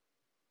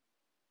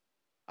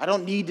 I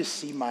don't need to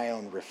see my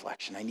own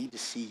reflection. I need to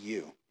see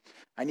you.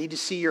 I need to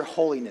see your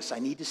holiness. I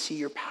need to see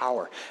your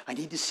power. I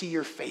need to see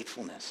your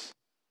faithfulness.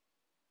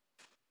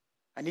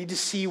 I need to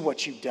see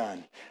what you've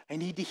done. I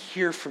need to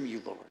hear from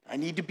you, Lord. I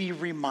need to be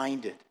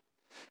reminded.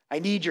 I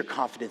need your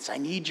confidence. I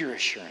need your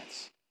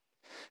assurance.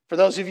 For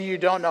those of you who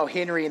don't know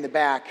Henry in the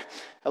back,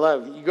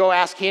 hello, you go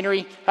ask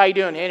Henry, how you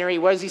doing, Henry?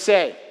 What does he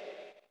say?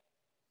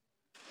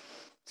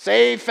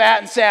 Saved,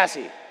 fat, and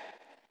sassy.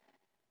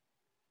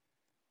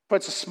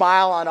 Puts a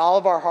smile on all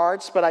of our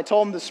hearts. But I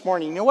told him this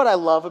morning, you know what I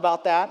love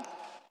about that?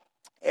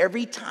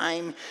 Every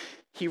time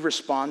he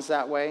responds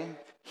that way,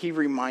 he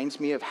reminds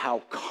me of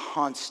how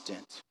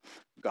constant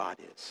God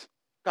is.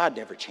 God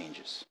never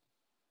changes.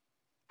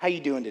 How you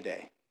doing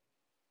today?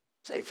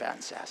 Say fat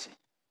and sassy.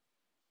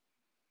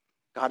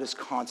 God is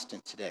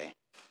constant today.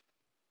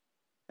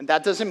 And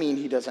that doesn't mean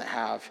he doesn't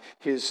have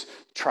his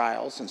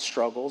trials and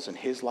struggles and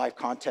his life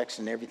context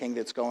and everything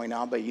that's going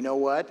on. But you know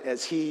what?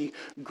 As he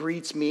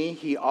greets me,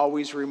 he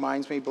always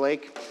reminds me,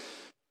 Blake,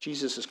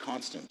 Jesus is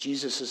constant.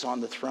 Jesus is on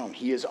the throne.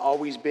 He has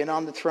always been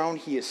on the throne.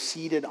 He is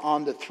seated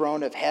on the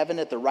throne of heaven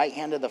at the right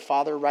hand of the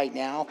Father right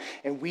now.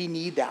 And we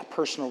need that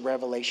personal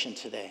revelation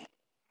today.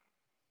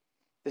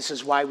 This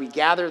is why we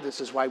gather.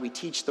 This is why we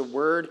teach the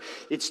word.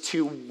 It's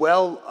to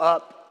well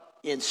up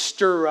and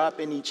stir up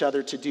in each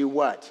other to do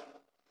what?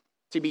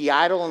 To be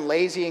idle and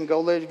lazy and go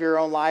live your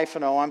own life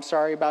and, oh, I'm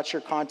sorry about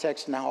your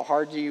context and how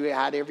hard you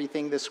had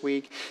everything this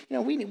week. You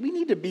know, we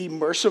need to be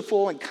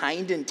merciful and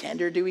kind and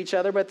tender to each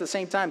other, but at the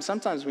same time,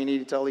 sometimes we need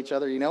to tell each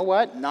other, you know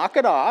what? Knock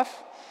it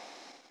off.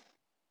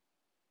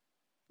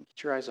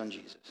 Get your eyes on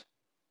Jesus.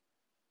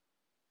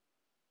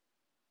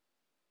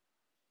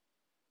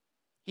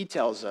 He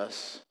tells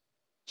us,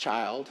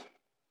 child,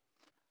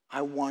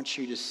 I want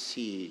you to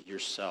see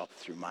yourself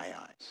through my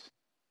eyes.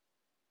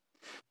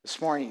 This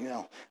morning,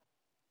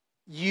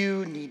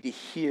 you need to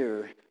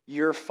hear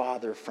your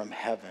Father from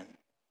heaven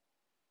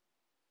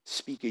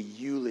speak a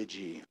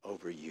eulogy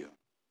over you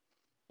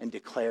and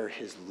declare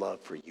his love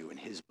for you and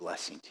his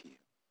blessing to you.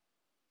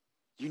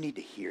 You need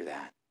to hear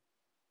that.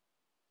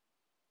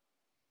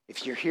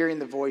 If you're hearing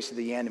the voice of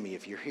the enemy,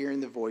 if you're hearing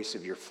the voice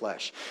of your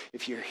flesh,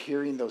 if you're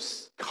hearing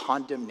those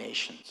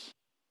condemnations,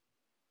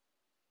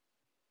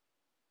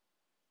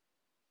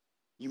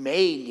 you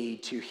may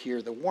need to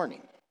hear the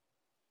warning.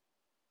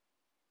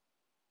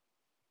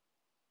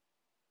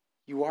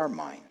 You are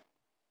mine.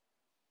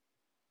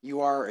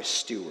 You are a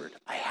steward.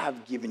 I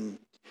have given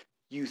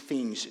you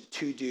things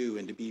to do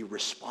and to be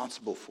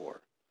responsible for.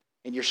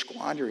 And you're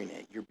squandering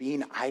it. You're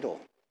being idle.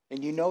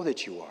 And you know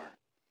that you are.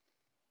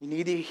 You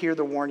need to hear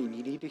the warning.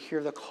 You need to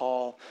hear the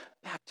call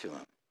back to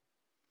him.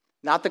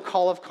 Not the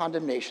call of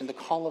condemnation, the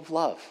call of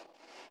love.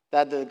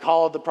 That the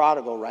call of the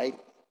prodigal, right?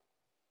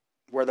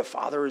 Where the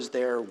father is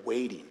there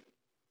waiting.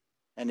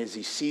 And as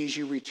he sees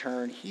you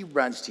return, he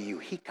runs to you.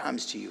 He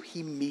comes to you.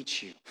 He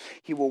meets you.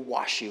 He will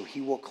wash you.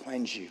 He will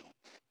cleanse you.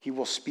 He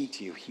will speak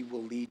to you. He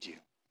will lead you.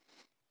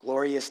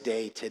 Glorious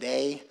day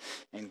today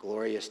and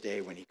glorious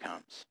day when he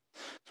comes.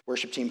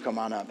 Worship team, come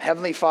on up.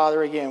 Heavenly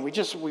Father, again,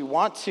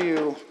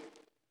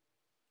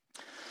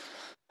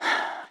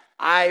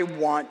 I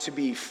want to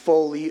be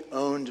fully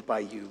owned by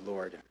you,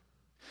 Lord.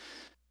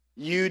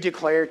 You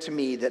declare to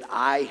me that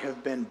I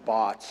have been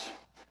bought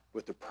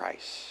with a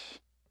price.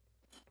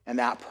 And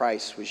that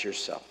price was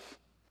yourself.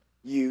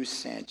 You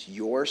sent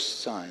your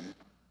son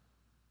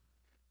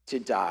to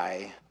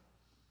die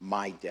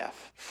my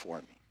death for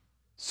me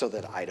so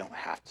that I don't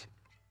have to.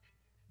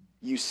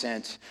 You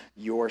sent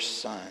your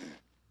son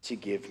to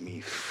give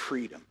me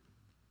freedom,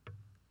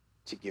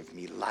 to give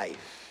me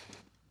life.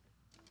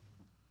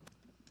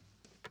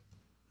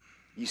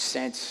 You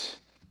sent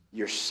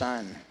your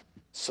son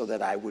so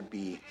that I would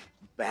be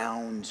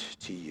bound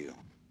to you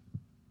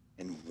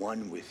and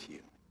one with you.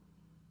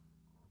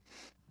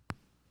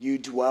 You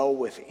dwell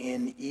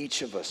within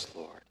each of us,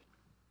 Lord,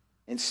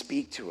 and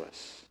speak to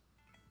us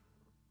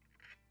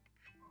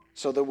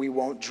so that we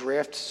won't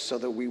drift, so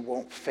that we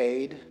won't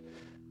fade,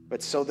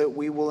 but so that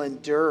we will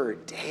endure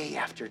day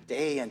after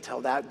day until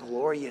that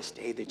glorious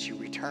day that you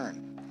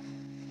return.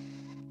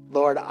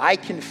 Lord, I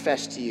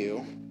confess to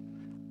you,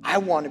 I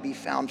want to be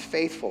found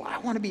faithful. I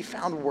want to be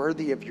found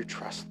worthy of your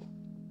trust.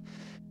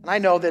 And I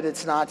know that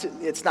it's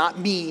not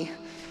me,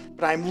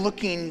 but I'm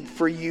looking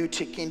for you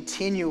to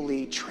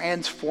continually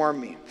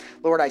transform me.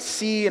 Lord, I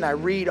see and I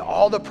read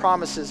all the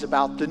promises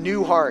about the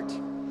new heart.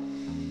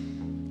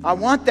 I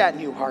want that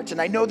new heart,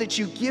 and I know that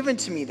you've given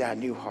to me that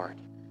new heart.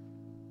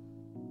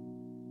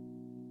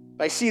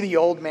 I see the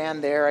old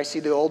man there. I see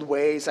the old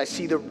ways. I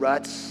see the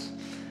ruts.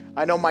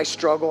 I know my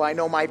struggle. I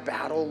know my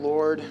battle,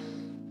 Lord.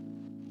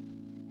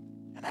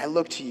 And I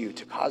look to you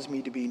to cause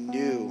me to be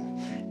new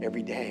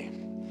every day.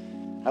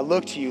 I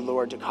look to you,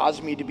 Lord, to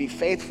cause me to be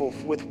faithful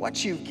with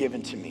what you've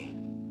given to me.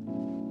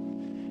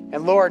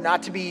 And Lord,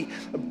 not to be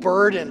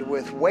burdened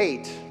with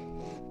weight,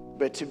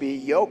 but to be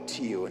yoked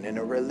to you and in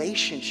a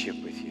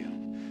relationship with you,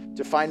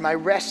 to find my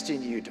rest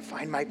in you, to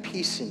find my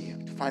peace in you,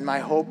 to find my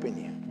hope in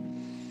you.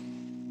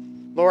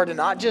 Lord, and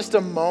not just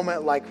a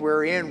moment like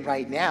we're in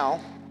right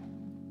now,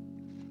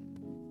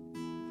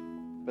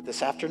 but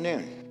this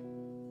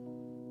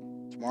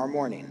afternoon, tomorrow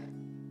morning,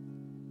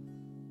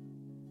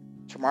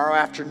 tomorrow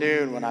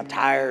afternoon when I'm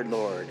tired,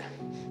 Lord,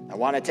 I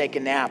want to take a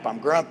nap, I'm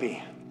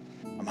grumpy,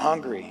 I'm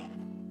hungry,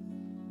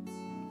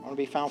 I want to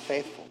be found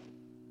faithful.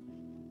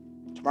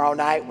 Tomorrow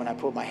night when I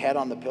put my head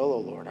on the pillow,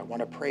 Lord, I want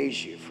to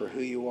praise you for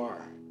who you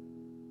are.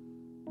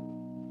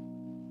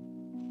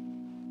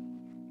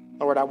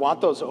 Lord, I want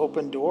those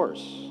open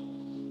doors.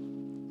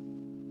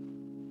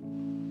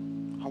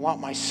 I want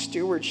my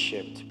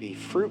stewardship to be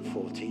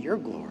fruitful to your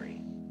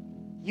glory.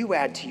 You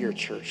add to your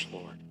church,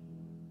 Lord.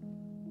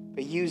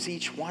 But use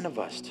each one of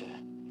us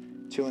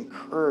to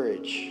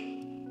encourage,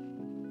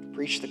 to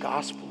preach the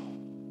gospel,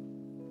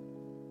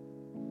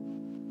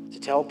 to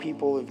tell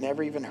people who've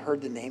never even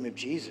heard the name of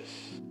Jesus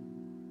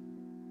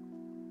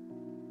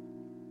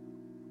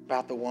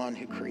about the one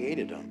who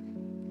created them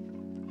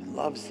and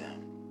loves them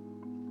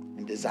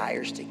and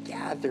desires to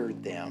gather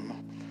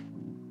them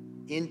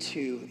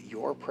into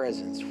your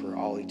presence for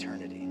all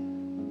eternity.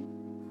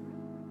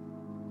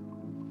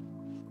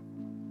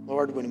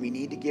 Lord, when we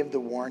need to give the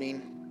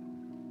warning,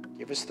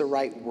 give us the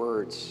right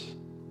words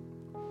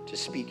to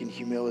speak in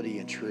humility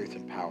and truth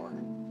and power.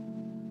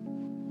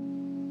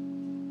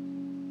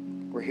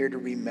 We're here to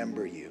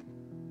remember you.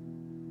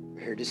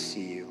 We're here to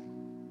see you.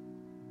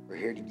 We're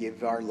here to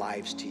give our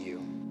lives to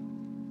you.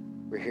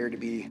 We're here to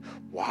be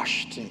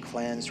washed and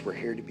cleansed. We're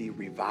here to be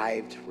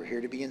revived. We're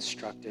here to be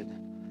instructed.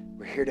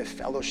 We're here to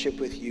fellowship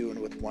with you and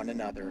with one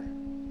another.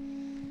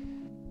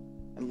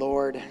 And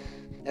Lord,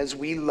 as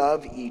we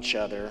love each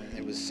other,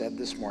 it was said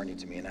this morning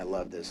to me, and I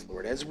love this,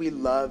 Lord, as we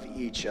love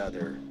each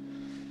other,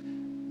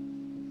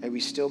 may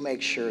we still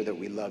make sure that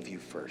we love you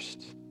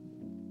first.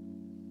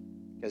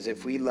 Because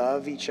if we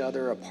love each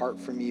other apart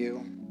from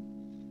you,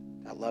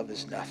 that love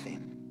is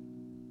nothing.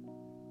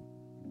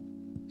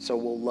 So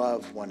we'll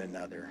love one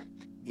another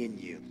in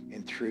you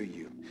and through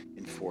you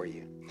and for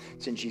you.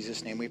 It's in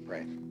Jesus' name we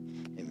pray.